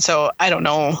weeks again. So I don't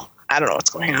know what's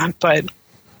going on, but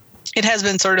it has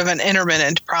been sort of an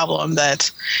intermittent problem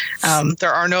that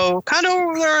there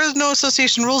is no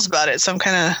association rules about it. So I'm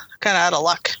kind of out of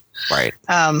luck, right?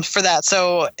 For that.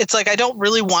 So it's like, I don't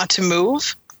really want to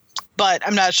move, but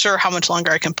I'm not sure how much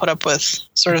longer I can put up with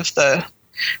sort of the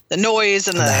noise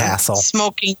and the hassle,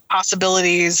 smoking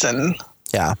possibilities and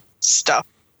stuff.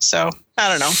 So I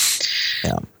don't know.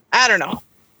 Yeah. I don't know.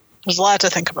 There's a lot to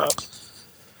think about.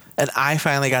 And I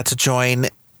finally got to join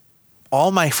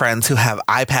all my friends who have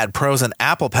iPad Pros and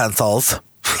Apple Pencils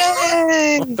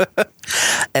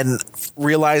and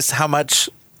realize how much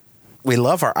we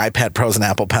love our iPad Pros and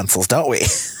Apple Pencils, don't we?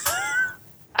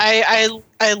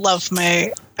 I love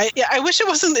my. I wish it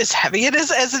wasn't as heavy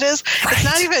as it is. Right. It's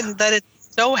not even that it's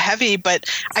so heavy, but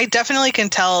I definitely can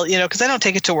tell, because I don't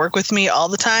take it to work with me all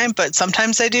the time, but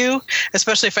sometimes I do,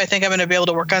 especially if I think I'm going to be able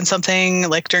to work on something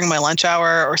like during my lunch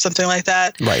hour or something like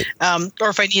that. Right. Or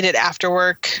if I need it after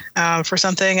work for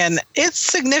something. And it's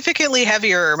significantly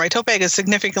heavier. My tote bag is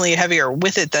significantly heavier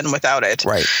with it than without it.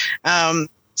 Right.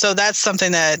 So that's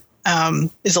something that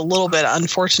is a little bit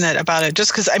unfortunate about it,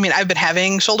 just because, I've been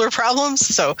having shoulder problems.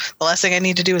 So the last thing I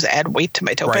need to do is add weight to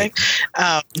my tote bag.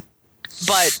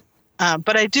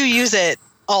 But I do use it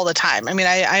all the time.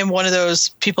 I'm one of those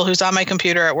people who's on my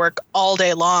computer at work all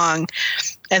day long.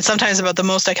 And sometimes about the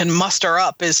most I can muster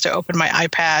up is to open my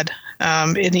iPad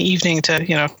in the evening to,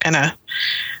 kind of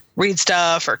read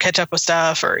stuff or catch up with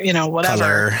stuff or,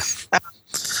 whatever.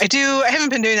 I haven't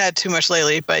been doing that too much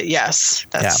lately, but yes,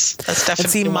 that's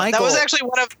definitely one. That was actually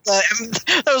one of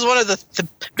the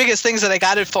biggest things that I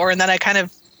got it for. And then I kind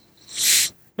of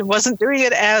wasn't doing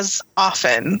it as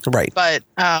often. Right.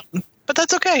 But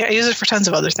that's okay. I use it for tons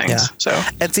of other things. Yeah. So,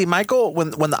 and see, Michael, when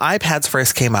the iPads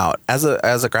first came out, as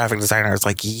a graphic designer, I was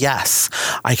like, yes,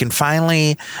 I can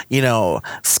finally,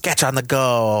 sketch on the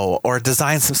go or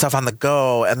design some stuff on the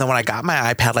go. And then when I got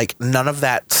my iPad, like none of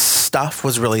that stuff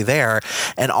was really there,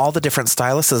 and all the different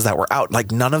styluses that were out,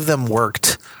 like none of them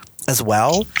worked as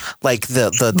well. Like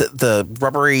the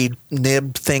rubbery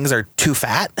nib things are too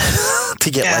fat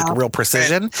to get like real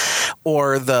precision,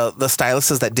 or the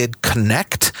styluses that did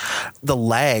connect, the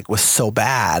lag was so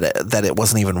bad that it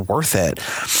wasn't even worth it.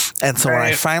 And so when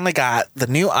I finally got the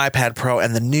new iPad Pro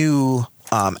and the new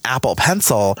Apple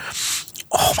Pencil,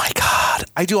 oh my God,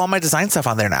 I do all my design stuff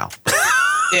on there now.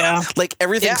 Yeah. Like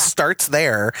everything starts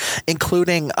there,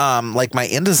 including like my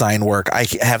InDesign work. I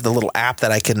have the little app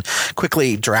that I can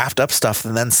quickly draft up stuff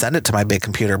and then send it to my big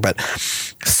computer. But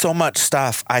so much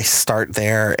stuff, I start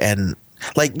there. And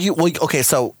like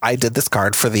so I did this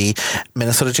card for the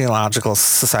Minnesota Geological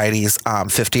Society's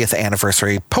 50th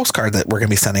anniversary postcard that we're going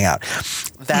to be sending out.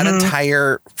 That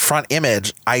entire front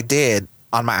image I did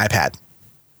on my iPad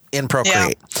in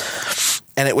Procreate. Yeah.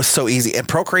 And it was so easy. And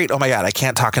Procreate, oh my God, I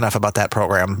can't talk enough about that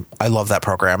program. I love that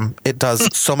program. It does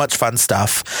so much fun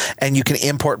stuff. And you can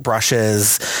import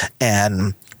brushes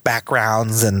and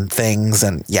backgrounds and things.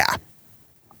 And yeah,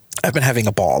 I've been having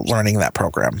a ball learning that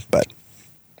program.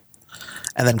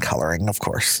 And then coloring, of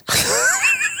course.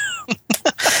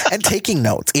 And taking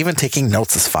notes. Even taking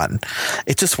notes is fun.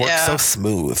 It just works so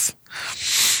smooth.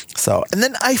 So, and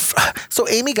then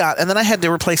Amy got, and then I had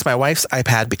to replace my wife's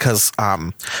iPad because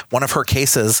one of her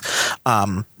cases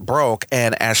broke,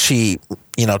 and as she,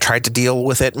 tried to deal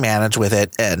with it, manage with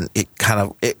it, and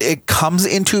it comes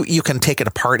into, you can take it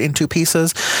apart in two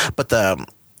pieces, but the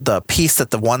piece that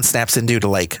the one snaps into to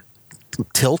like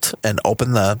tilt and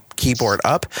open the keyboard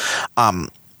up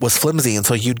was flimsy, and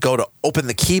so you'd go to open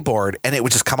the keyboard and it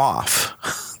would just come off.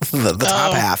 The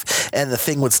top half, and the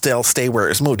thing would still stay where it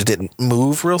was moved. It didn't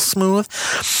move real smooth.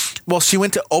 Well, she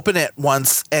went to open it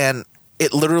once, and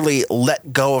it literally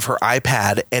let go of her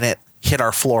iPad, and it hit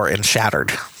our floor and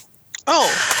shattered.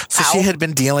 Oh. So she had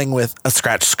been dealing with a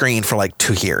scratched screen for like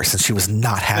 2 years, and she was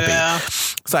not happy. Yeah.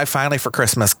 So I finally, for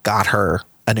Christmas, got her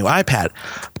a new iPad.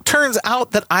 Turns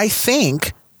out that I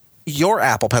think your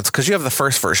Apple Pencil, because you have the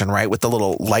first version, right, with the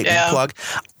little lightning plug.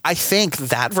 I think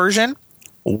that version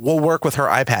will work with her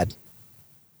iPad.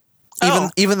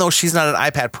 Even though she's not an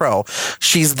iPad Pro,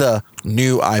 she's the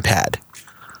new iPad.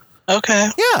 Okay.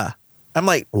 Yeah. I'm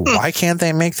like, why can't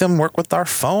they make them work with our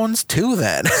phones too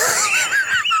then?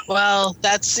 Well,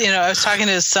 that's, I was talking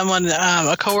to someone,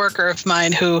 a coworker of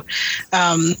mine who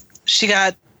she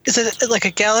got, is it like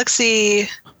a Galaxy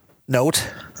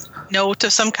Note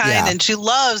of some kind, and she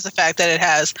loves the fact that it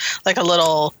has like a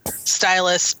little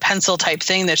stylus pencil type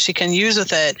thing that she can use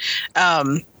with it.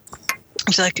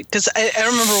 She's like, because I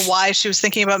don't remember why she was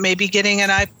thinking about maybe getting an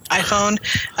iPhone,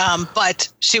 but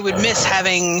she would miss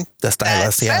having the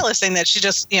stylus thing that she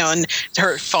just, and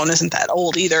her phone isn't that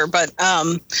old either, but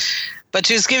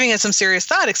she was giving it some serious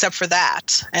thought, except for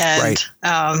that. And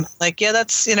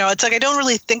that's, it's like I don't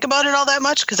really think about it all that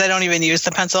much because I don't even use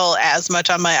the pencil as much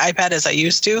on my iPad as I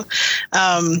used to.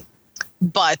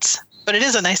 But it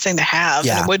is a nice thing to have.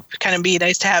 Yeah. And it would kind of be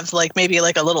nice to have like maybe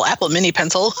like a little Apple mini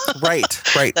pencil. Right.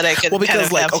 that I could kind of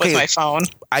have with my phone.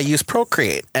 I use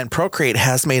Procreate, and Procreate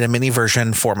has made a mini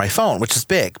version for my phone, which is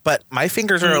big, but my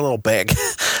fingers are a little big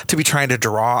to be trying to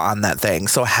draw on that thing.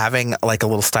 So having like a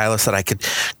little stylus that I could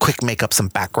quick make up some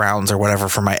backgrounds or whatever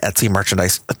for my Etsy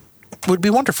merchandise would be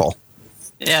wonderful.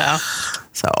 Yeah.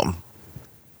 So,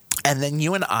 and then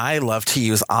you and I love to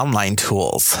use online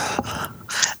tools.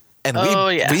 And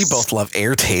we both love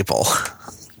Airtable.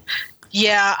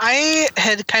 Yeah, I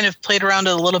had kind of played around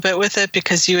a little bit with it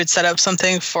because you had set up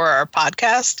something for our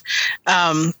podcast,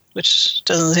 which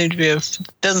doesn't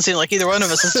seem like either one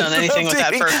of us has done anything with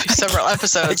that for several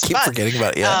episodes. I keep forgetting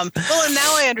about it. Yeah. Well, and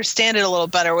now I understand it a little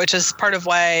better, which is part of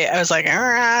why I was like,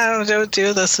 I don't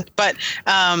do this. But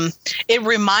it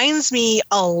reminds me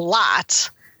a lot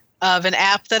of an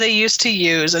app that I used to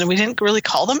use, and we didn't really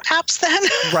call them apps then,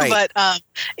 right. but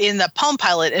in the Palm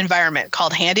Pilot environment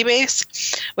called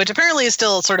HandyBase, which apparently is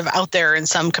still sort of out there in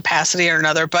some capacity or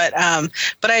another. But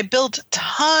I built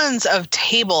tons of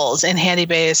tables in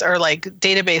HandyBase, or like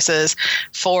databases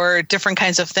for different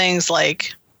kinds of things,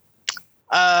 like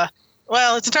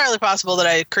well, it's entirely possible that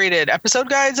I created episode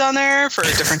guides on there for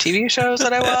different TV shows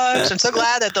that I watch. I'm so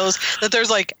glad that there's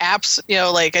like apps,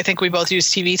 like I think we both use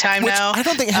TV Time now. I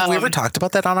don't think, have we ever talked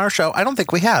about that on our show? I don't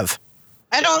think we have.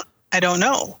 I don't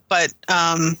know, but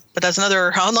that's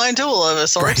another online tool of a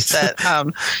sort. Right.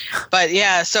 That, but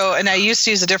yeah. So, and I used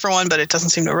to use a different one, but it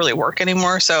doesn't seem to really work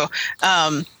anymore. So,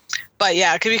 but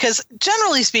yeah, because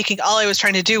generally speaking, all I was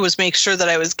trying to do was make sure that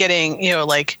I was getting,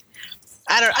 like,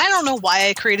 I don't know why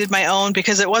I created my own,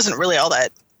 because it wasn't really all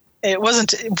that. It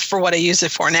wasn't for what I use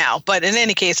it for now. But in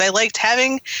any case, I liked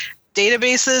having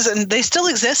databases, and they still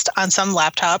exist on some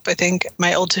laptop. I think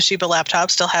my old Toshiba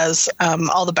laptop still has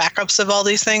all the backups of all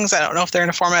these things. I don't know if they're in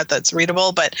a format that's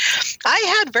readable, but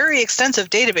I had very extensive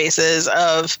databases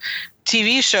of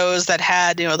TV shows that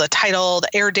had, the title,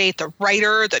 the air date, the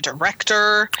writer, the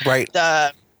director, right,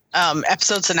 the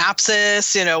episode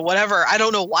synopsis, whatever. I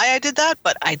don't know why I did that,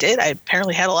 but I did. I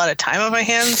apparently had a lot of time on my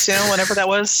hands, whenever that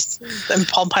was. And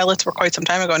Palm Pilots were quite some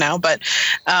time ago now, but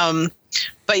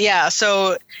yeah,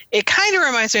 so it kind of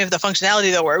reminds me of the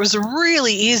functionality, though, where it was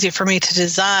really easy for me to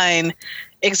design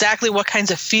exactly what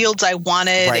kinds of fields I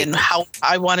wanted, right, and how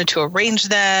I wanted to arrange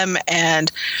them,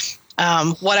 and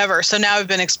whatever. So now I've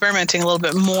been experimenting a little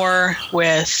bit more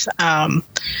with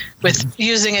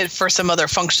using it for some other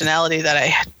functionality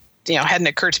that hadn't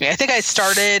occurred to me. I think I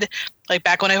started, like,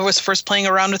 back when I was first playing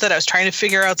around with it, I was trying to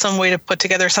figure out some way to put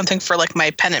together something for, like,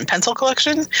 my pen and pencil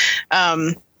collection,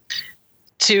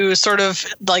 to sort of,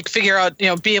 like, figure out,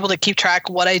 be able to keep track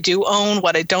what I do own,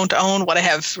 what I don't own, what I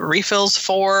have refills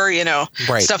for,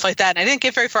 right, stuff like that. And I didn't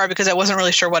get very far because I wasn't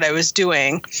really sure what I was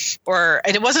doing, or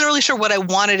I wasn't really sure what I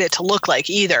wanted it to look like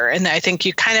either. And I think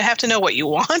you kind of have to know what you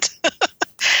want.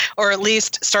 Or at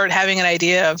least start having an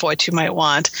idea of what you might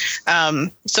want.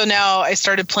 So now I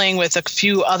started playing with a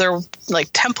few other,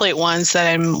 like, template ones that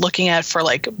I'm looking at for,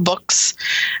 like, books.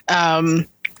 And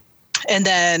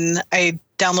then I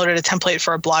downloaded a template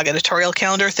for a blog editorial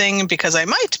calendar thing, because I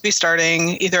might be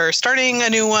starting a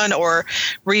new one or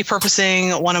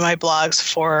repurposing one of my blogs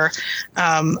for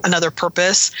another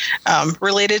purpose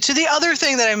related to the other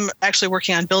thing that I'm actually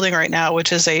working on building right now,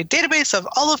 which is a database of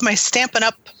all of my Stampin'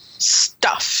 Up!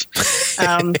 Stuff.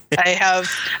 I've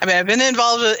been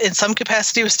involved in some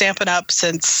capacity with Stampin' Up!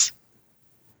 Since,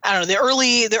 I don't know, the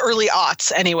early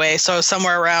aughts anyway. So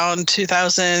somewhere around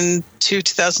 2002,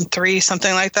 2003,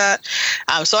 something like that.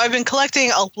 So I've been collecting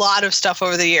a lot of stuff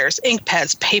over the years: ink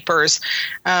pads, papers,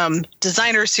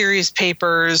 designer series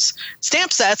papers,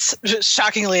 stamp sets,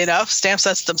 shockingly enough, stamp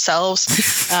sets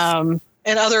themselves.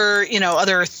 And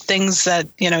other things that,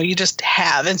 you just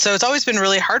have. And so it's always been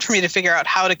really hard for me to figure out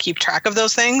how to keep track of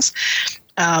those things.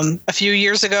 A few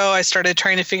years ago, I started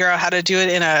trying to figure out how to do it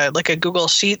in a Google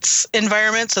Sheets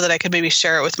environment, so that I could maybe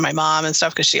share it with my mom and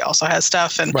stuff, because she also has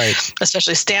stuff, and right,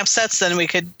 especially stamp sets. Then we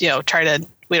could,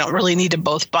 we don't really need to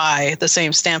both buy the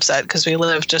same stamp set, because we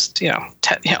live just,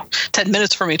 10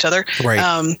 minutes from each other.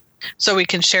 Right. So we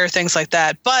can share things like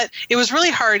that. But it was really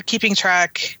hard keeping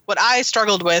track. What I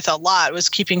struggled with a lot was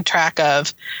keeping track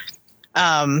of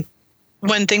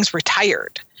when things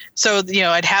retired. So,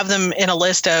 I'd have them in a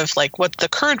list of, like, what the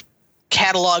current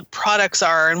catalog products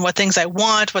are, and what things I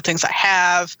want, what things I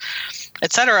have,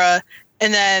 et cetera.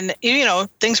 And then,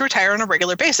 things retire on a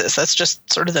regular basis. That's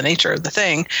just sort of the nature of the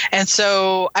thing. And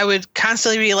so I would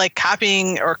constantly be, like,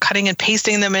 copying or cutting and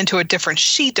pasting them into a different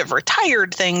sheet of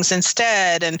retired things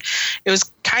instead. And it was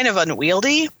kind of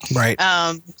unwieldy. Right.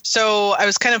 So I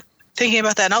was kind of thinking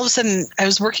about that. And all of a sudden, I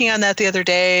was working on that the other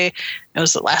day. It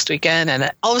was the last weekend.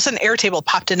 And all of a sudden, Airtable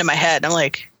popped into my head. I'm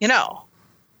like,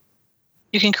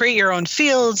 you can create your own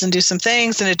fields and do some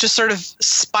things. And it just sort of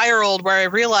spiraled, where I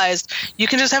realized you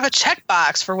can just have a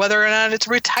checkbox for whether or not it's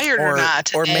retired or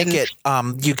not. Or make it,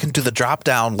 you can do the drop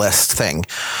down list thing.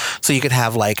 So you could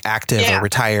have, like, active or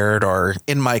retired or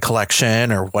in my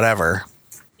collection or whatever.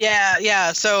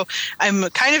 Yeah. So I'm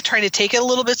kind of trying to take it a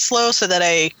little bit slow, so that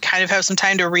I kind of have some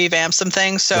time to revamp some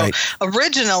things. So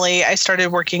Originally I started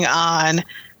working on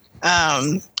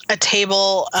a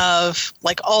table of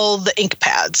like all the ink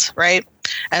pads, right?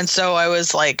 And so I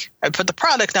was like, I put the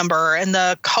product number and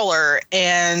the color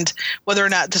and whether or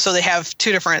not, so they have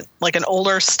two different, like an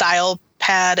older style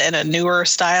pad and a newer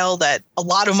style that a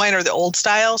lot of mine are the old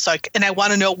style. So and I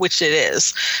want to know which it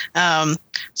is.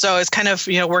 So it's kind of,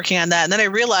 working on that. And then I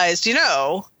realized,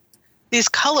 these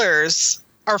colors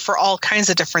are for all kinds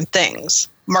of different things,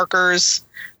 markers,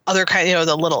 other kind,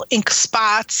 the little ink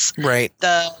spots, right?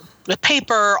 The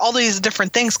paper, all these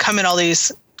different things come in all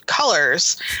these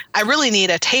colors. I really need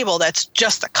a table that's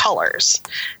just the colors,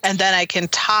 and then I can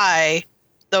tie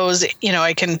those.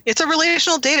 It's a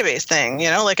relational database thing,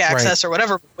 like Access, right, or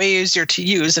whatever way easier to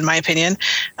use, in my opinion.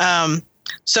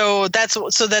 So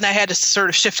then I had to sort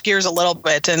of shift gears a little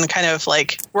bit and kind of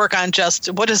like work on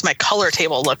just what does my color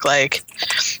table look like,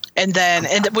 and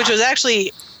which was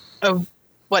actually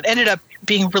what ended up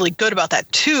being really good about that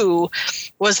too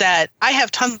was that I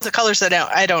have tons of colors that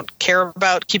I don't care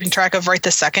about keeping track of right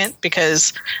this second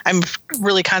because I'm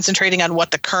really concentrating on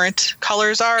what the current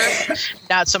colors are,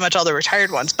 not so much all the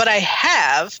retired ones. But I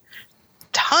have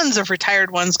tons of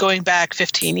retired ones going back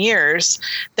 15 years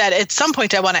that at some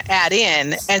point I want to add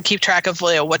in and keep track of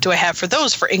what do I have for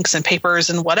those for inks and papers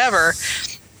and whatever.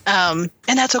 And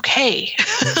that's okay.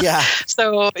 Yeah.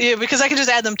 So, because I can just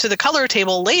add them to the color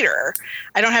table later.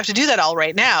 I don't have to do that all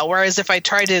right now. Whereas if I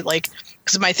try to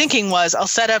because my thinking was I'll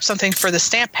set up something for the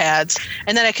stamp pads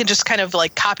and then I can just kind of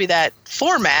like copy that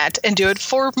format and do it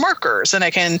for markers and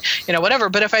I can, whatever.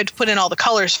 But if I put in all the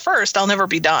colors first, I'll never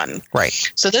be done.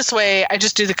 Right. So this way I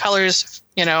just do the colors,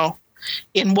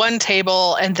 in one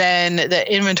table and then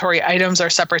the inventory items are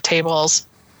separate tables.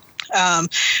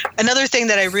 Another thing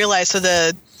that I realized, so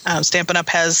the Stampin' Up!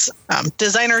 Has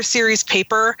designer series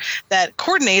paper that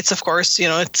coordinates, of course,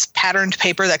 it's patterned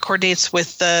paper that coordinates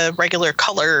with the regular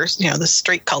colors, the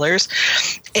straight colors.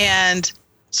 And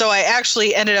so I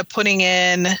actually ended up putting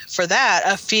in for that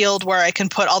a field where I can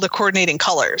put all the coordinating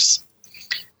colors.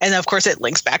 And of course, it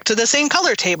links back to the same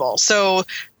color table. So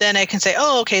then I can say,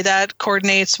 oh, okay, that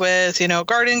coordinates with,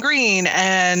 Garden Green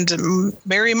and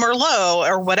Mary Merlot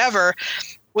or whatever,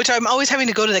 which I'm always having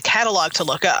to go to the catalog to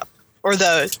look up. Or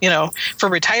for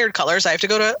retired colors, I have to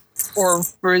go to, or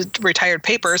retired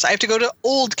papers, I have to go to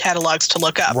old catalogs to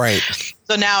look up. Right.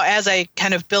 So now as I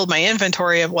kind of build my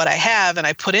inventory of what I have and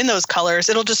I put in those colors,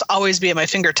 it'll just always be at my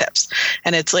fingertips.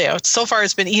 And it's, so far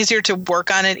it's been easier to work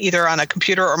on it either on a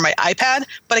computer or my iPad,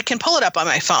 but I can pull it up on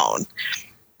my phone.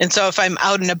 And so if I'm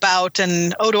out and about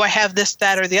and, do I have this,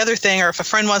 that, or the other thing, or if a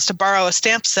friend wants to borrow a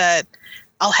stamp set,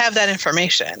 I'll have that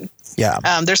information. Yeah.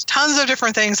 There's tons of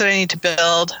different things that I need to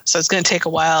build, so it's going to take a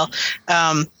while.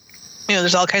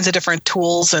 There's all kinds of different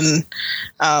tools and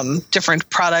different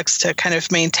products to kind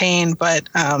of maintain. But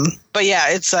yeah,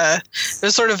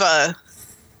 there's sort of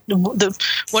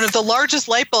one of the largest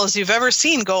light bulbs you've ever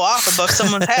seen go off above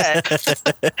someone's head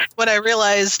when I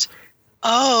realized,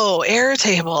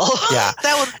 Airtable. Yeah.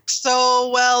 That would work so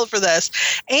well for this.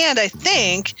 And I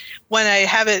think when I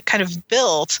have it kind of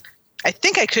built, I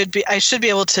think I should be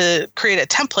able to create a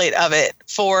template of it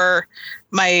for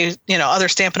my, other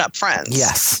Stampin' Up! Friends.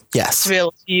 Yes. To be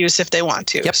able to use if they want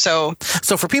to. Yep. So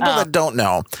for people that don't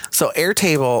know, so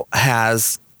Airtable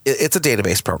it's a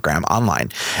database program online,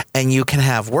 and you can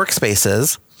have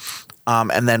workspaces.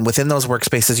 And then within those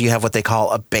workspaces, you have what they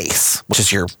call a base, which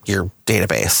is your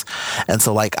database. And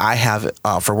so like I have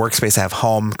for workspace, I have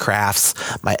home, crafts,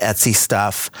 my Etsy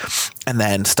stuff, and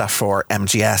then stuff for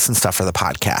MGS and stuff for the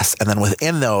podcast. And then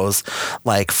within those,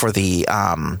 like for the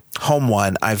home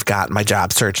one, I've got my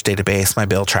job search database, my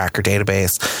bill tracker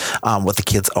database, what the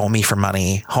kids owe me for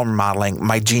money, home remodeling,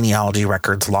 my genealogy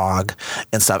records log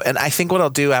and stuff. And I think what I'll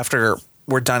do after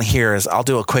we're done here is I'll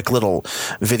do a quick little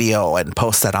video and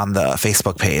post that on the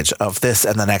Facebook page of this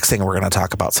and the next thing we're going to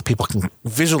talk about so people can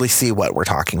visually see what we're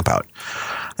talking about.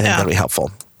 I think that'll be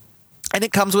helpful. And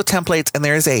it comes with templates, and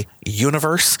there is a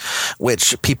universe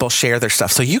which people share their stuff.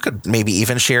 So you could maybe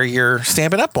even share your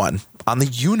Stampin' Up! One on the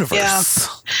universe.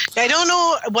 Yeah. I don't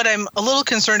know. What I'm a little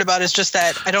concerned about is just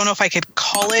that I don't know if I could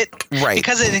call it right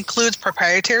because it includes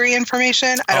proprietary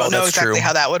information. I don't know exactly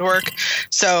how that would work.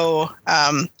 So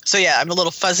yeah, I'm a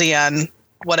little fuzzy on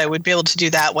what I would be able to do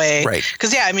that way. Right.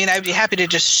 Because I'd be happy to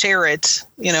just share it,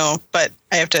 but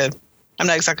I'm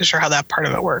not exactly sure how that part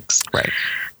of it works. Right.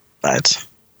 But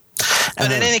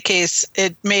in any case,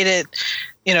 it made it,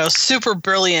 super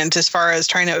brilliant as far as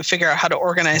trying to figure out how to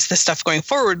organize this stuff going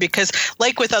forward. Because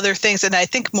like with other things, and I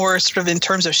think more sort of in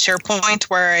terms of SharePoint,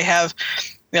 where I have,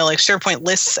 like SharePoint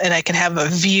lists, and I can have a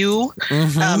view.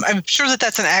 I'm sure that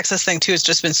that's an Access thing too. It's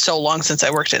just been so long since I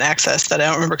worked in Access that I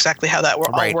don't remember exactly how that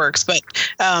all works. But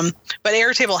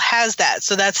Airtable has that,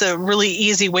 so that's a really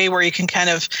easy way where you can kind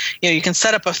of, you can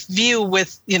set up a view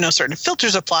with certain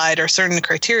filters applied or certain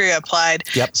criteria applied.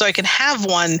 Yep. So I can have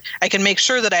one. I can make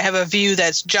sure that I have a view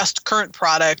that's just current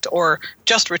product or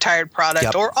just retired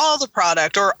product or all the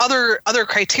product or other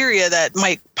criteria that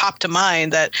might pop to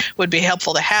mind that would be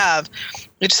helpful to have.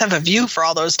 You just have a view for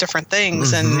all those different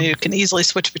things, and you can easily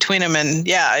switch between them. And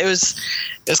it was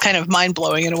kind of mind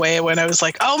blowing in a way when I was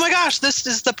like, oh my gosh, this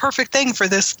is the perfect thing for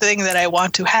this thing that I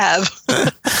want to have.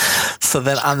 So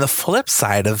then on the flip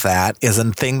side of that is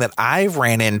a thing that I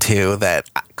ran into that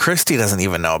Christy doesn't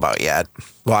even know about yet.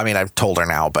 Well, I mean, I've told her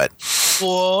now, but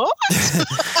what?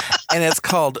 And it's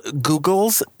called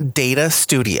Google's Data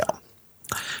Studio.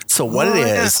 So what it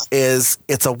is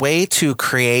it's a way to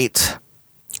create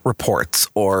reports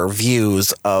or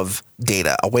views of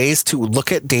data, a ways to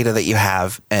look at data that you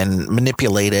have and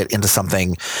manipulate it into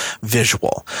something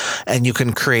visual. And you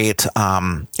can create,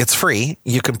 it's free.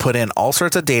 You can put in all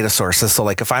sorts of data sources. So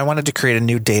like if I wanted to create a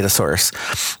new data source,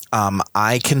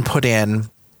 I can put in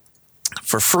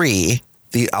for free,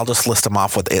 I'll just list them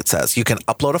off what it says. You can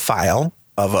upload a file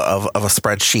of a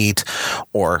spreadsheet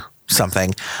or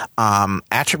something.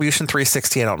 Attribution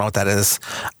 360, I don't know what that is.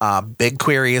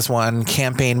 BigQuery is one.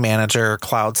 Campaign Manager,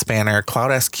 Cloud Spanner,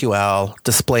 Cloud SQL,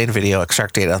 Display and Video,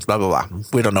 Extract Data, blah, blah, blah.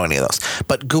 We don't know any of those.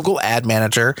 But Google Ad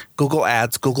Manager, Google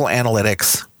Ads, Google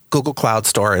Analytics, Google Cloud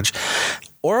Storage,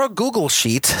 or a Google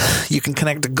Sheet. You can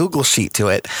connect a Google Sheet to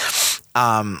it,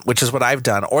 which is what I've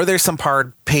done. Or there's some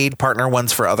paid partner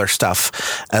ones for other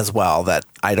stuff as well that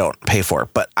I don't pay for.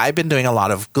 But I've been doing a lot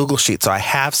of Google Sheets. So I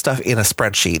have stuff in a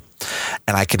spreadsheet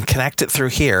and I can connect it through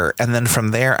here. And then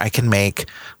from there, I can make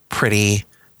pretty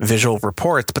visual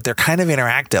reports, but they're kind of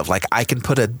interactive. Like I can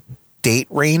put a date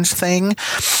range thing.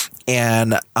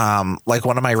 And like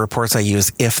one of my reports, I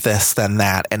use if this, then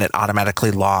that, and it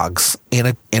automatically logs in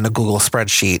a Google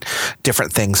spreadsheet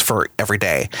different things for every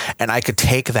day. And I could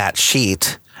take that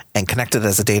sheet and connect it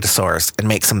as a data source and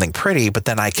make something pretty, but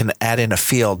then I can add in a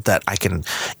field that I can,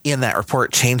 in that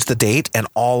report, change the date, and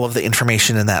all of the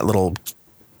information in that little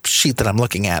sheet that I'm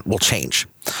looking at will change.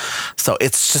 So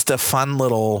it's just a fun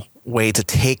little way to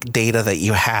take data that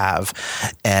you have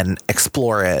and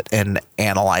explore it and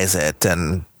analyze it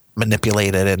and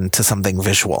manipulate it into something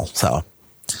visual. So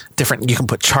different, you can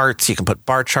put charts, you can put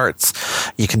bar charts,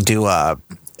 you can do a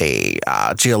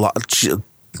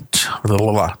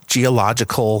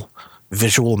geological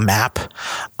visual map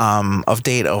of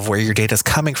data of where your data is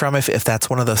coming from, if that's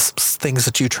one of the things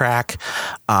that you track.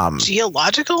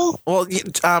 Geological? Well,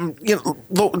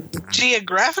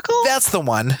 geographical? That's the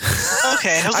one.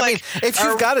 Okay, I was like, if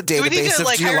you've got a database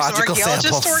of geological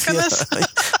samples, on this?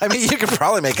 I mean, you could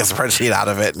probably make a spreadsheet out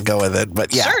of it and go with it.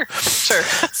 But yeah, sure.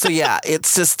 So yeah,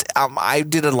 it's just I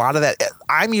did a lot of that.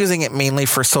 I'm using it mainly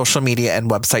for social media and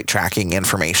website tracking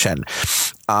information.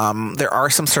 There are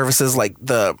some services like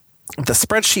the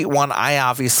spreadsheet one. I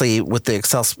obviously, with the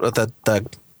Excel, the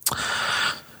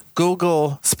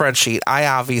Google spreadsheet, I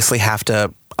obviously have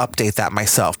to update that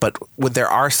myself. But there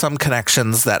are some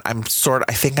connections that I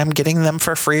think I'm getting them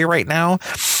for free right now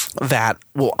that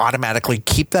will automatically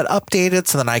keep that updated.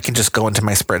 So then I can just go into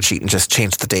my spreadsheet and just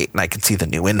change the date and I can see the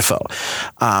new info.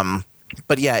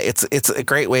 But yeah, it's a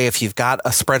great way. If you've got a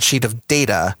spreadsheet of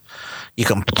data, you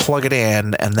can plug it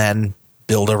in and then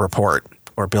build a report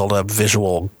or build a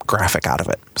visual graphic out of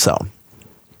it. So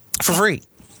for free.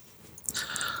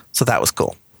 So that was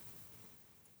cool.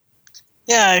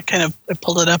 Yeah, I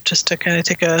pulled it up just to kind of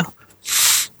take a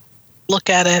look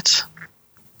at it.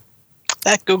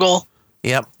 At Google.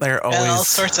 Yep, they're always all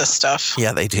sorts of stuff.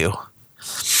 Yeah, they do.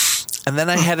 And then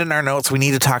I had in our notes, we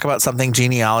need to talk about something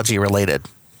genealogy related.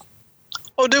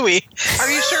 Oh, do we? Are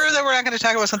you sure that we're not going to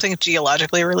talk about something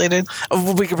geologically related?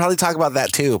 We could probably talk about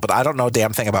that too, but I don't know a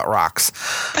damn thing about rocks.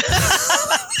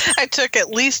 I took at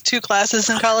least 2 classes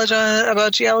in college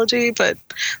about geology, but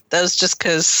that was just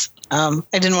because I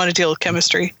didn't want to deal with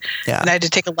chemistry. Yeah. And I had to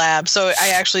take a lab. So I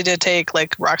actually did take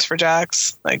like rocks for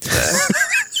jocks.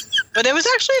 But it was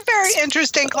actually a very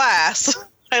interesting class.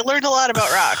 I learned a lot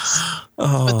about rocks.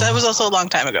 But that was also a long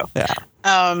time ago. Yeah.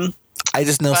 I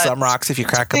just know some rocks, if you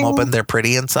crack them open, they're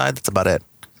pretty inside. That's about it.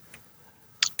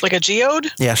 Like a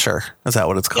geode? Yeah, sure. Is that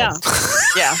what it's called?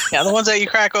 Yeah. Yeah. The ones that you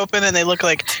crack open and they look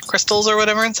like crystals or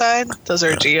whatever inside. Those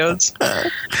are geodes.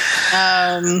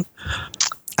 I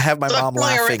have my mom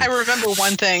laughing. I remember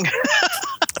one thing.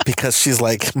 Because she's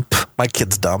like, my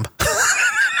kid's dumb.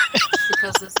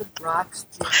 because this is rocks.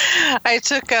 I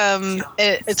took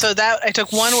I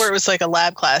took one where it was like a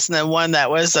lab class, and then one that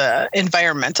was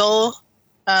environmental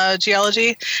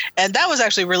geology, and that was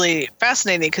actually really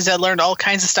fascinating because I learned all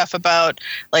kinds of stuff about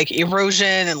like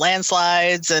erosion and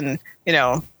landslides, and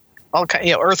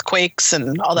earthquakes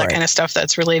and all that kind of stuff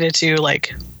that's related to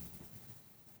like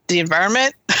the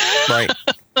environment. Right.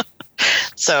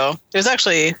 So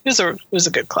it was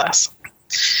a good class.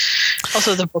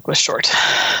 Also, the book was short,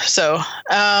 so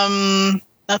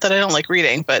not that I don't like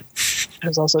reading, but I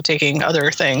was also taking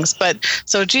other things. But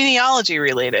so genealogy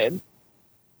related.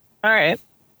 All right.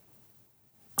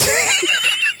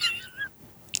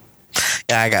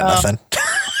 Yeah, I got nothing.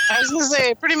 I was going to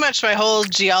say pretty much my whole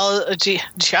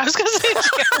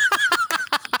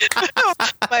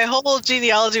my whole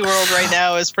genealogy world right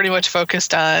now is pretty much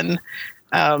focused on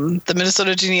the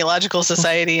Minnesota Genealogical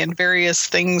Society and various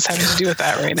things having to do with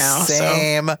that right now.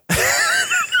 Same. So,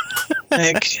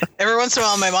 like every once in a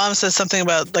while, my mom says something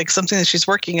about like something that she's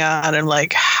working on, and I'm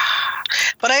like,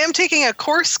 but I am taking a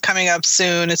course coming up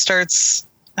soon. It starts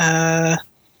the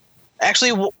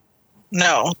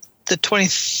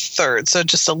 23rd, so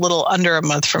just a little under a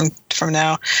month from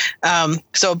now.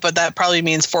 But that probably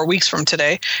means 4 weeks from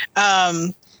today.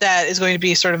 That is going to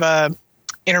be sort of a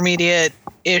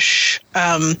intermediate-ish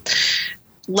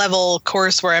level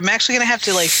course where I'm actually going to have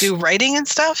to like do writing and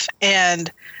stuff,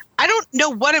 and I don't know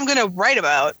what I'm going to write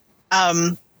about.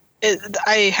 I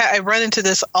run into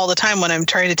this all the time when I'm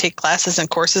trying to take classes and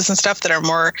courses and stuff that are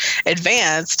more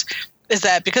advanced. Is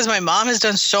that because my mom has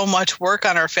done so much work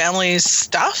on our family's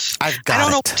stuff? I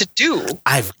don't know what to do.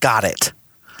 I've got it.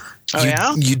 Oh,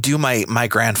 yeah? You do my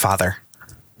grandfather.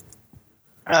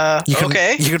 You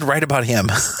can write about him.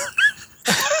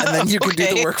 And then you can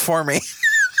do the work for me.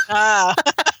 I'll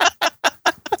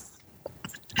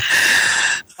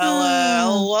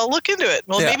look into it.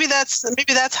 Well, maybe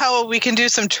that's how we can do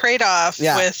some trade-off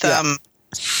with Oh,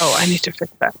 I need to fix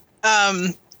that.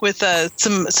 With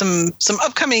some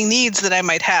upcoming needs that I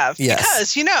might have.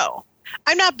 Yes. Because,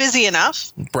 I'm not busy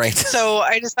enough. Right. So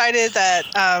I decided that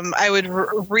I would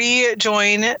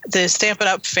rejoin the Stamp It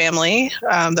Up family.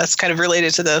 That's kind of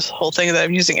related to this whole thing that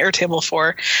I'm using Airtable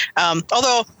for.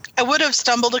 Although I would have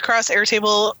stumbled across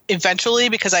Airtable eventually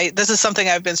because this is something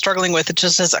I've been struggling with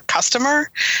just as a customer.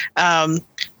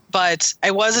 But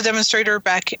I was a demonstrator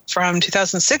back from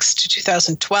 2006 to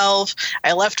 2012.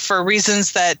 I left for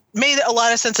reasons that made a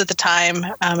lot of sense at the time.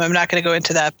 I'm not going to go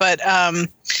into that, but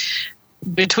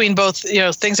between both,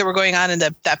 things that were going on in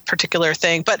that particular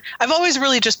thing. But I've always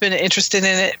really just been interested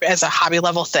in it as a hobby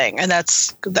level thing, and that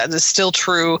is still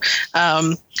true.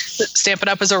 Stamp It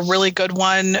Up is a really good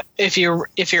one if you're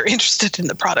interested in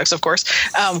the products, of course,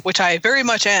 which I very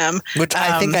much am. Which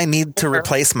I think I need to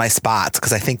replace my spots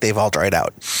because I think they've all dried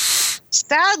out.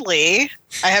 Sadly,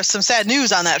 I have some sad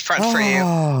news on that front for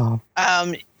you.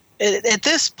 At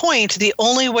this point, the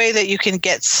only way that you can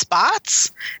get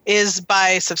spots is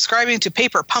by subscribing to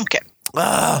Paper Pumpkin.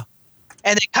 And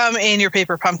they come in your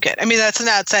Paper Pumpkin. I mean, that's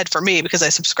not sad for me because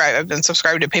I've been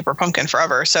subscribed to Paper Pumpkin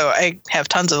forever, so I have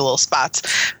tons of little spots.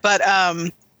 But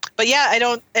yeah, I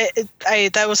don't.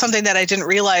 That was something that I didn't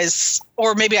realize,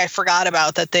 or maybe I forgot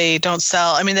about, that they don't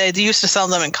sell. I mean, they used to sell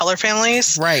them in color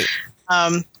families, right?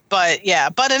 But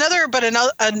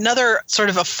another sort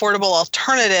of affordable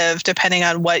alternative, depending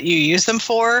on what you use them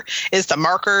for, is the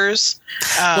markers.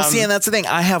 And that's the thing.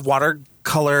 I have water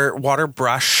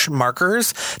brush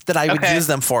markers that I would use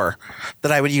them for,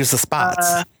 that I would use the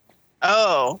spots.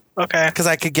 Okay. Because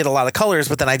I could get a lot of colors,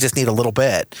 but then I just need a little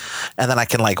bit, and then I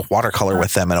can like watercolor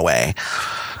with them in a way.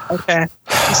 Okay.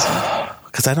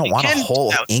 Because I don't want a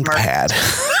whole ink pad.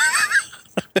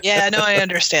 Yeah, no, I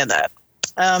understand that.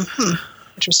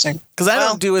 Interesting. Because I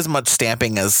don't do as much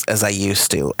stamping as I used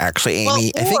to. Actually,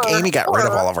 Amy, I think Amy got rid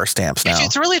of all of our stamps now.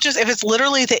 If it's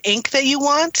literally the ink that you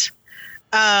want,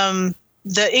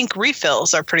 the ink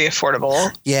refills are pretty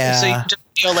affordable. Yeah. So you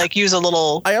just use a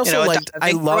little. I also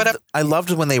I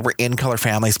loved when they were in color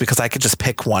families because I could just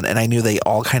pick one and I knew they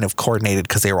all kind of coordinated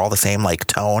because they were all the same like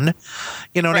tone.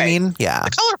 You know what I mean? Yeah. The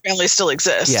color families still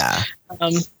exist. Yeah.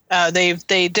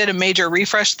 They did a major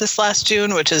refresh this last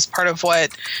June, which is part of what.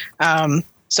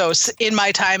 So in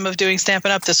my time of doing Stampin'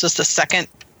 Up, this was the second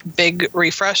big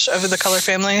refresh of the color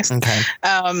families. Okay.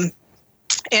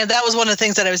 And that was one of the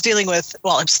things that I was dealing with.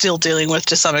 Well, I'm still dealing with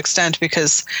to some extent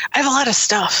because I have a lot of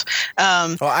stuff.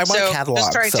 I want a catalog.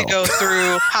 Just trying to go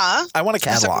through, I want a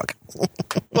catalog.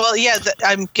 Well, yeah,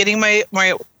 I'm getting my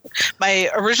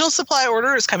original supply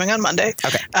order is coming on Monday.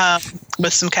 Okay.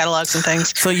 With some catalogs and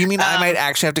things. So you mean I might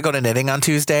actually have to go to knitting on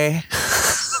Tuesday?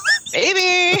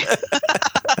 Maybe.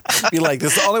 Be like,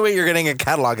 this is the only way you're getting a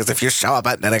catalog is if you show up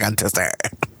at Knitting on Tuesday.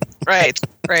 Right.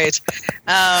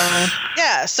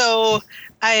 Yeah. So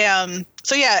I've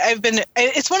been,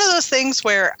 it's one of those things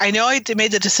where I know I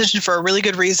made the decision for a really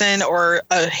good reason or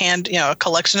a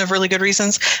collection of really good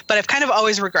reasons, but I've kind of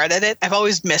always regretted it. I've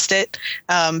always missed it.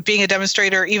 Being a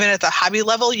demonstrator, even at the hobby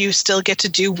level, you still get to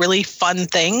do really fun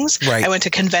things. Right. I went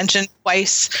to convention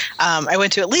twice. I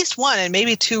went to at least one and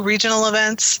maybe two regional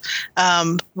events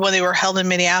when they were held in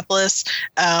Minneapolis.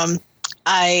 There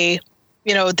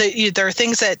are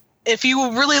things that, if you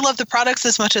really love the products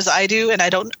as much as I do, and I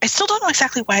still don't know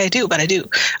exactly why I do, but I do.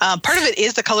 Part of it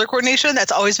is the color coordination.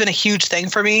 That's always been a huge thing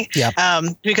for me. Yep.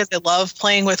 Because I love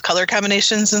playing with color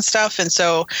combinations and stuff. And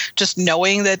so just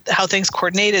knowing that how things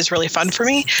coordinate is really fun for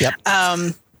me. Yep.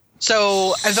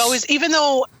 So I've always, even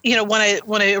though, when I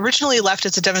originally left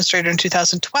as a demonstrator in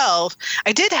 2012,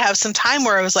 I did have some time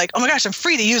where I was like, oh my gosh, I'm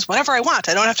free to use whatever I want.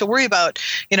 I don't have to worry about,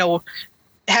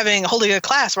 holding a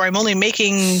class where I'm only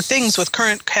making things with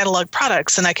current catalog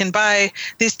products, and I can buy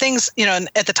these things, and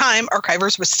at the time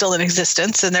Archivers was still in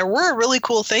existence, and there were really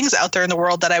cool things out there in the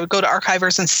world that I would go to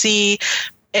Archivers and see.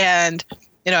 And,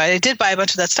 I did buy a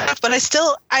bunch of that stuff, but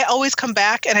I always come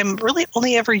back and I'm really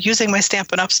only ever using my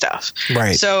Stampin' Up stuff.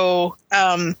 Right. So,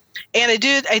 and I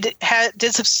did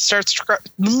start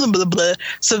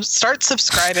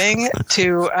subscribing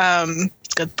to,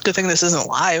 good thing this isn't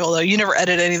live, although you never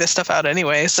edit any of this stuff out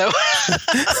anyway. So,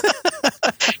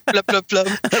 blub, blub, blub.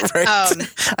 Right.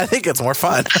 I think it's more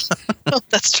fun.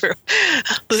 That's true.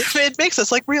 It makes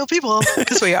us like real people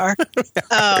because we are.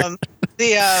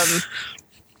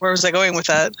 Where was I going with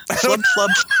that? Flub.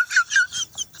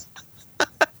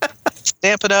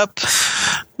 Stampin' Up,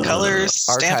 colors,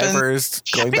 Archivers,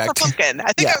 going Paper back to Pumpkin.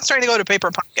 I think I was trying to go to Paper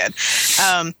Pumpkin.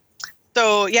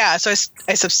 So I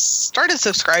started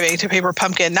subscribing to Paper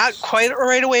Pumpkin, not quite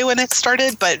right away when it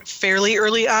started, but fairly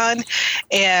early on.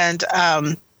 And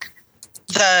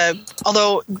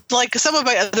although like some of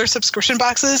my other subscription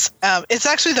boxes, it's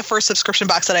actually the first subscription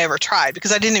box that I ever tried,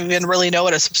 because I didn't even really know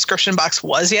what a subscription box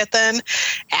was yet then.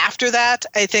 After that,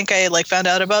 I think I found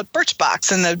out about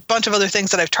Birchbox and a bunch of other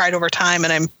things that I've tried over time,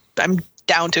 and I'm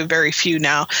down to very few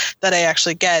now that I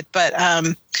actually get, but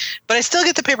I still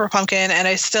get the Paper Pumpkin, and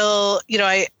I still,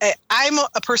 I'm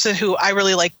a person who I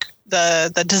really like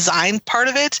the design part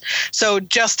of it. So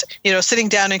just, sitting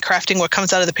down and crafting what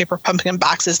comes out of the Paper Pumpkin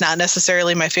box is not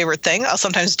necessarily my favorite thing. I'll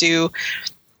sometimes do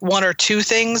one or two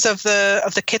things of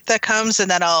the kit that comes,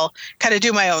 and then I'll kind of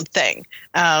do my own thing.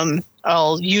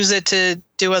 I'll use it to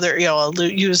do other, I'll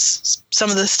use some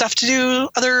of the stuff to do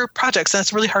other projects. And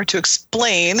it's really hard to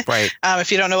explain, right,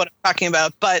 if you don't know what I'm talking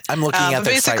about. But I'm looking at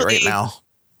the site right now.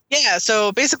 Yeah.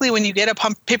 So basically, when you get a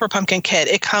Paper Pumpkin kit,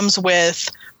 it comes with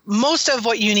most of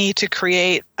what you need to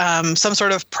create some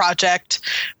sort of project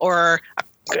or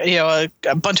a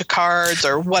bunch of cards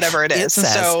or whatever it is. It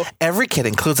says, every kit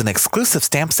includes an exclusive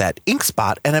stamp set, ink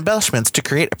spot, and embellishments to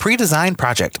create a pre-designed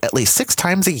project at least 6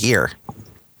 times a year.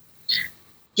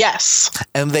 Yes.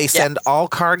 And they send all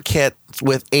card kits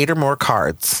with 8 or more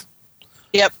cards.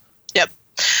 Yep.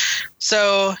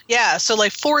 So, So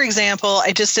like, for example,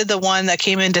 I just did the one that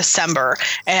came in December,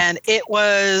 and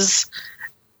it's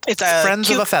a Friends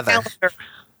of a Feather. Calendar.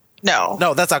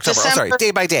 No, that's October. December. Sorry.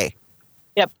 Day by Day.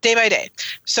 Yep, day by day.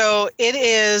 So it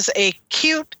is a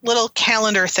cute little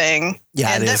calendar thing.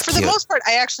 Yeah, and it is for cute. the most part,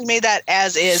 I actually made that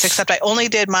as is, except I only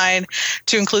did mine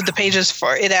to include the pages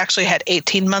for it. Actually had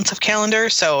 18 months of calendar,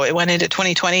 so it went into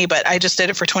 2020, but I just did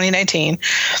it for 2019.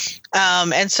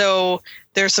 And so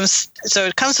there's so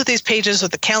it comes with these pages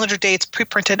with the calendar dates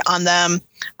pre-printed on them,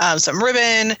 some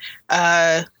ribbon,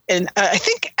 and I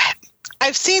think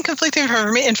I've seen conflicting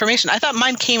information. I thought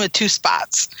mine came with 2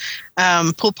 spots,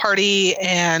 Pool Party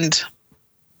and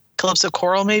Calypso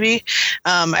Coral, maybe.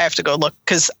 I have to go look,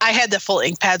 because I had the full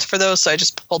ink pads for those, so I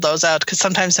just pulled those out, because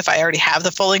sometimes if I already have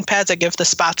the full ink pads, I give the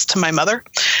spots to my mother.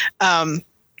 And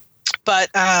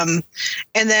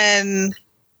then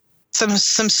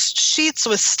some sheets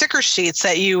with sticker sheets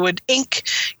that you would ink,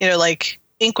 like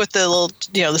ink with the little,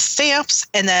 the stamps,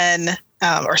 and then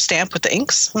or stamp with the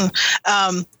inks.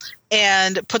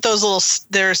 And put those little,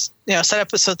 there's, set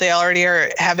up so they already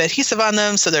have adhesive on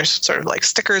them. So there's sort of like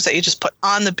stickers that you just put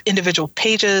on the individual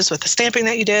pages with the stamping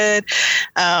that you did.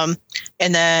 And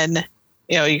then,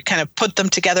 you kind of put them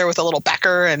together with a little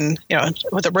backer and,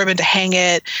 with a ribbon to hang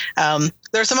it.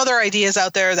 There are some other ideas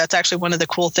out there. That's actually one of the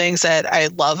cool things that I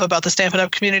love about the Stampin'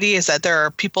 Up! Community, is that there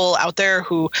are people out there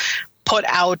who put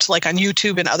out, like on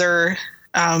YouTube and other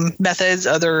methods,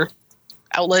 other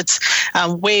outlets,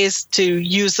 ways to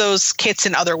use those kits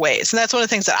in other ways. And that's one of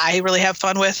the things that I really have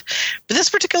fun with. But this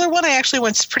particular one, I actually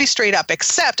went pretty straight up,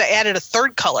 except I added a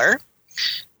third color,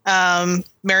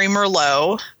 Mary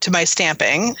Merlot, to my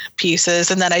stamping pieces.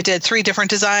 And then I did 3 different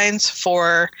designs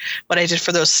for what I did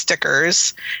for those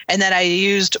stickers. And then I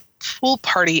used Pool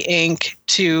Party ink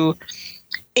to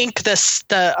ink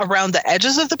the around the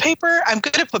edges of the paper. I'm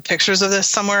going to put pictures of this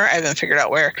somewhere. I haven't figured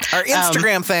out where. Our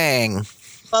Instagram thing.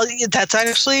 Well, that's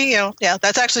actually,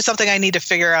 that's actually something I need to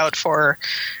figure out for,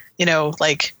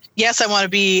 like, yes,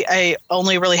 I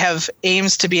only really have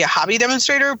aims to be a hobby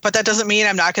demonstrator, but that doesn't mean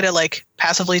I'm not going to like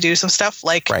passively do some stuff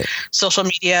like social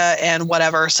media and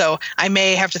whatever. So I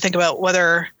may have to think about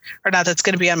whether or not that's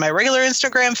going to be on my regular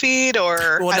Instagram feed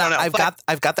or I don't know.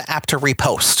 I've got the app to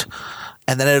repost,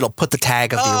 and then it'll put the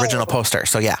tag of the original poster.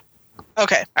 So yeah.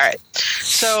 Okay. All right.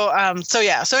 So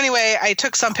anyway, I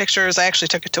took some pictures. I actually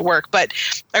took it to work, but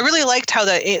I really liked how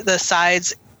the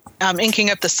sides, inking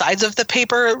up the sides of the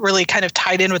paper really kind of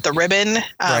tied in with the ribbon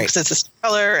because it's this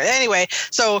color. Anyway,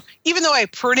 so even though I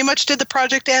pretty much did the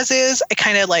project as is, I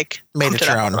kind of like made it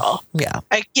your own. Yeah.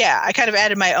 I kind of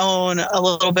added a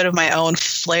little bit of my own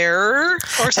flair or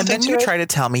something. And then you try to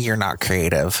tell me you're not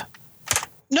creative.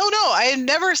 No, I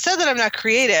never said that I'm not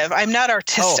creative. I'm not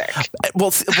artistic. Oh,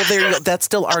 well, there you go. That's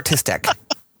still artistic.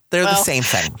 They're the same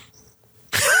thing.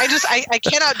 I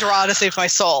cannot draw to save my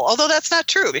soul. Although that's not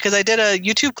true because I did a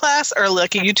YouTube class or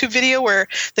like a YouTube video where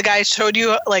the guy showed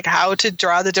you like how to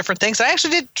draw the different things. I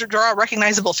actually did draw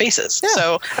recognizable faces. Yeah.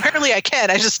 So apparently I can.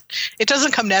 It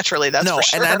doesn't come naturally. That's for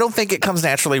sure. And I don't think it comes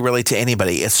naturally really to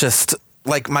anybody. It's just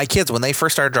like my kids, when they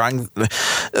first started drawing,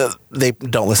 they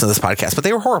don't listen to this podcast, but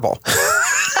they were horrible.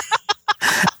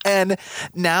 And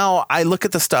now I look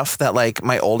at the stuff that like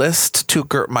my oldest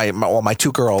my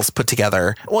 2 girls put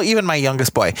together. Well, even my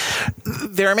youngest boy,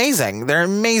 they're amazing. They're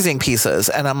amazing pieces.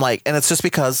 And I'm like, and it's just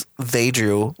because they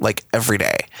drew like every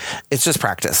day. It's just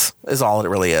practice is all it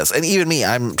really is. And even me,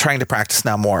 I'm trying to practice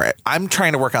now more. I'm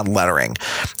trying to work on lettering.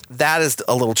 That is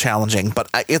a little challenging, but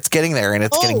it's getting there and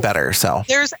it's getting better. So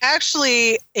there's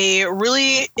actually a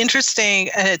really interesting,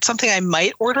 and it's something I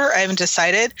might order. I haven't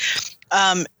decided.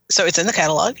 So it's in the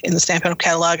catalog, in the Stampin' Up!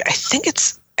 Catalog. I think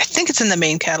it's in the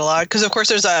main catalog because, of course,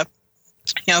 there's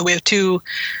we have 2,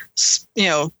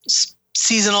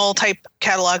 seasonal type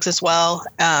catalogs as well.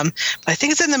 But I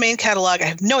think it's in the main catalog. I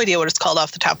have no idea what it's called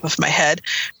off the top of my head,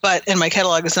 and my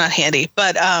catalog is not handy.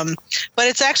 But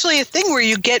it's actually a thing where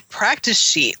you get practice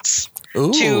sheets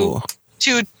to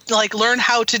like learn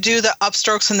how to do the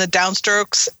upstrokes and the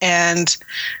downstrokes. And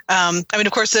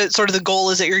of course, the goal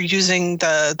is that you're using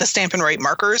the Stampin' Right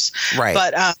markers, right?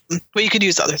 But you could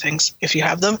use other things if you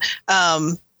have them.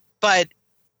 But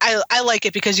I like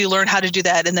it because you learn how to do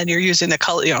that, and then you're using the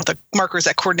color, the markers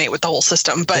that coordinate with the whole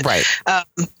system. But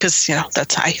because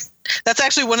that's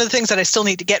actually one of the things that I still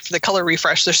need to get for the color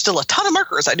refresh. There's still a ton of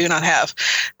markers I do not have.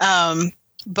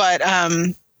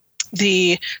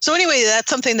 So anyway, that's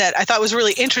something that I thought was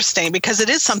really interesting because it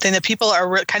is something that people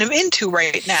are kind of into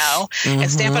right now. Mm-hmm.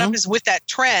 And Stampin' Up! Is with that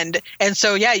trend. And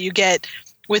so, you get,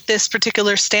 with this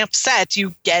particular stamp set,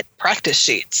 you get practice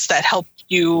sheets that help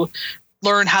you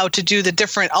learn how to do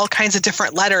all kinds of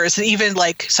different letters and even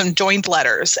like some joined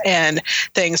letters and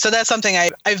things. So that's something I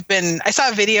saw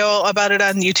a video about it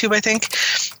on YouTube, I think.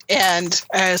 And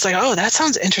I was like, oh, that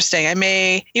sounds interesting. I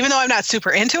may, even though I'm not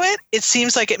super into it, it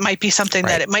seems like it might be something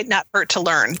that it might not hurt to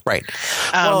learn. Right.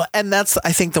 Well, and that's,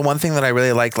 I think, the one thing that I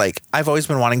really like I've always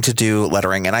been wanting to do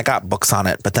lettering and I got books on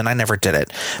it, but then I never did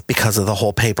it because of the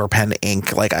whole paper, pen,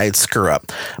 ink, I'd screw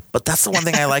up. But that's the one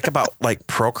thing I like about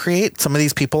Procreate. Some of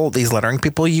these lettering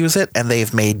people use it and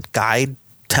they've made guide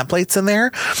templates in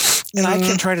there. And I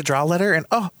can try to draw a letter and,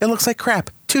 it looks like crap.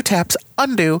 2 taps,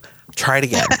 undo, try it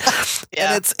again.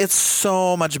 And it's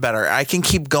so much better. I can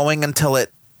keep going until it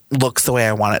looks the way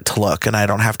I want it to look, and I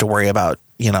don't have to worry about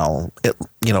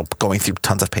going through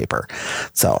tons of paper.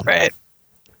 So right,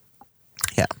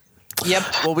 yeah, yep.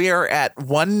 Well, we are at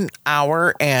 1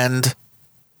 hour and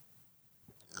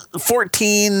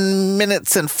 14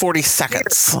 minutes and 40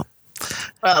 seconds.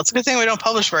 Well, it's a good thing we don't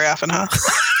publish very often, huh?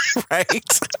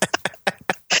 Right.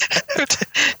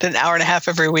 An hour and a half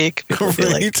every week. People be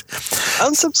like,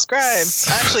 unsubscribe.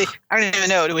 Actually, I don't even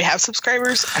know. Do we have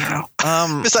subscribers? I don't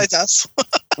know. Besides us.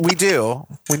 We do.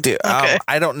 Okay.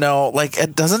 I don't know.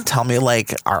 It doesn't tell me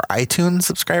our iTunes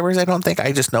subscribers. I don't think.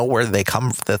 I just know where they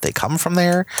come from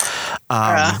there.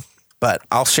 But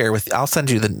I'll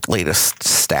send you the latest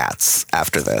stats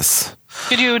after this.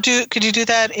 Could you do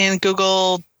that in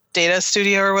Google Data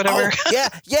Studio or whatever? Oh,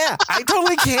 yeah, I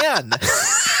totally can.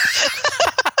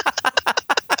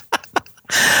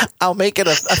 I'll make it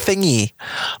a thingy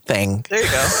thing. There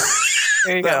you go.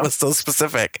 There you That go. was so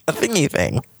specific. A thingy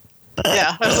thing.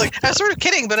 Yeah, I was sort of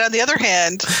kidding, but on the other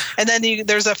hand, and then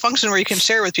there's a function where you can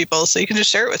share with people, so you can just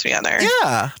share it with me on there.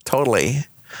 Yeah, totally.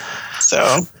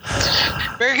 So,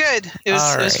 very good. It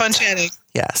was fun chatting.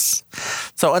 Yes.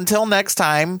 So until next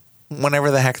time,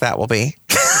 whenever the heck that will be.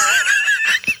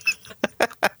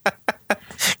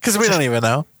 Because we don't even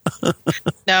know.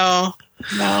 No.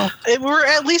 We're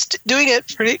at least doing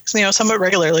it pretty, somewhat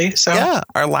regularly. So yeah,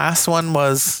 our last one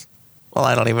was, well,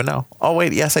 I don't even know. Oh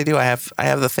wait, yes, I do. I have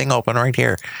the thing open right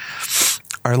here.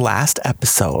 Our last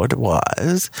episode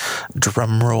was,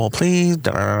 drum roll, please.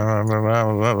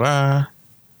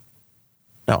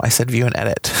 No, I said view and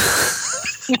edit.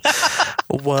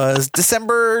 Was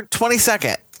December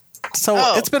 22nd. So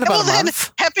it's been about a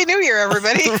month. Happy New Year,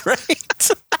 everybody. Right.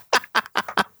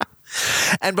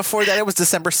 And before that, it was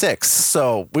December 6th.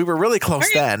 So we were really close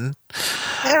then.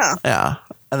 Yeah. Yeah.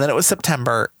 And then it was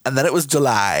September. And then it was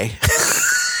July.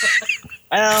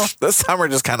 Well, the summer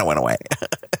just kind of went away.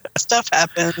 Stuff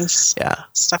happens. Yeah.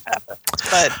 Stuff happens.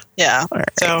 But yeah. All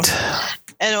right. So,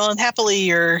 and happily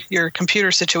your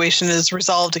computer situation is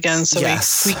resolved again. So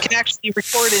yes. we can actually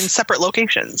record in separate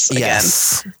locations again.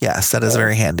 Yes. That is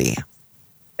very handy.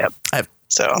 Yep.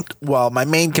 Well, my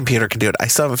main computer can do it. I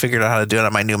still haven't figured out how to do it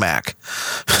on my new Mac.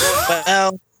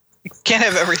 Well, you can't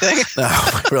have everything. No,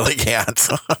 I really can't.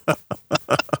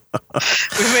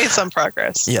 We've made some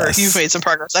progress. Yes. Or you've made some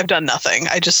progress. I've done nothing.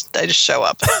 I just show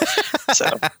up. So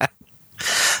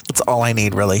that's all I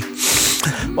need, really.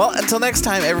 Well, until next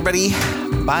time, everybody.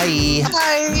 Bye.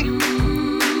 Bye.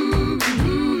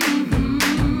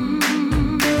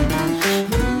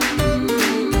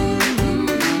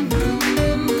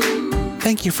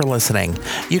 Thank you for listening.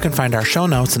 You can find our show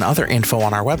notes and other info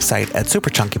on our website at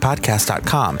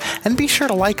superchunkypodcast.com, and be sure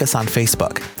to like us on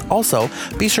Facebook. Also,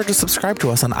 be sure to subscribe to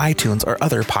us on iTunes or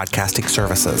other podcasting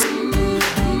services.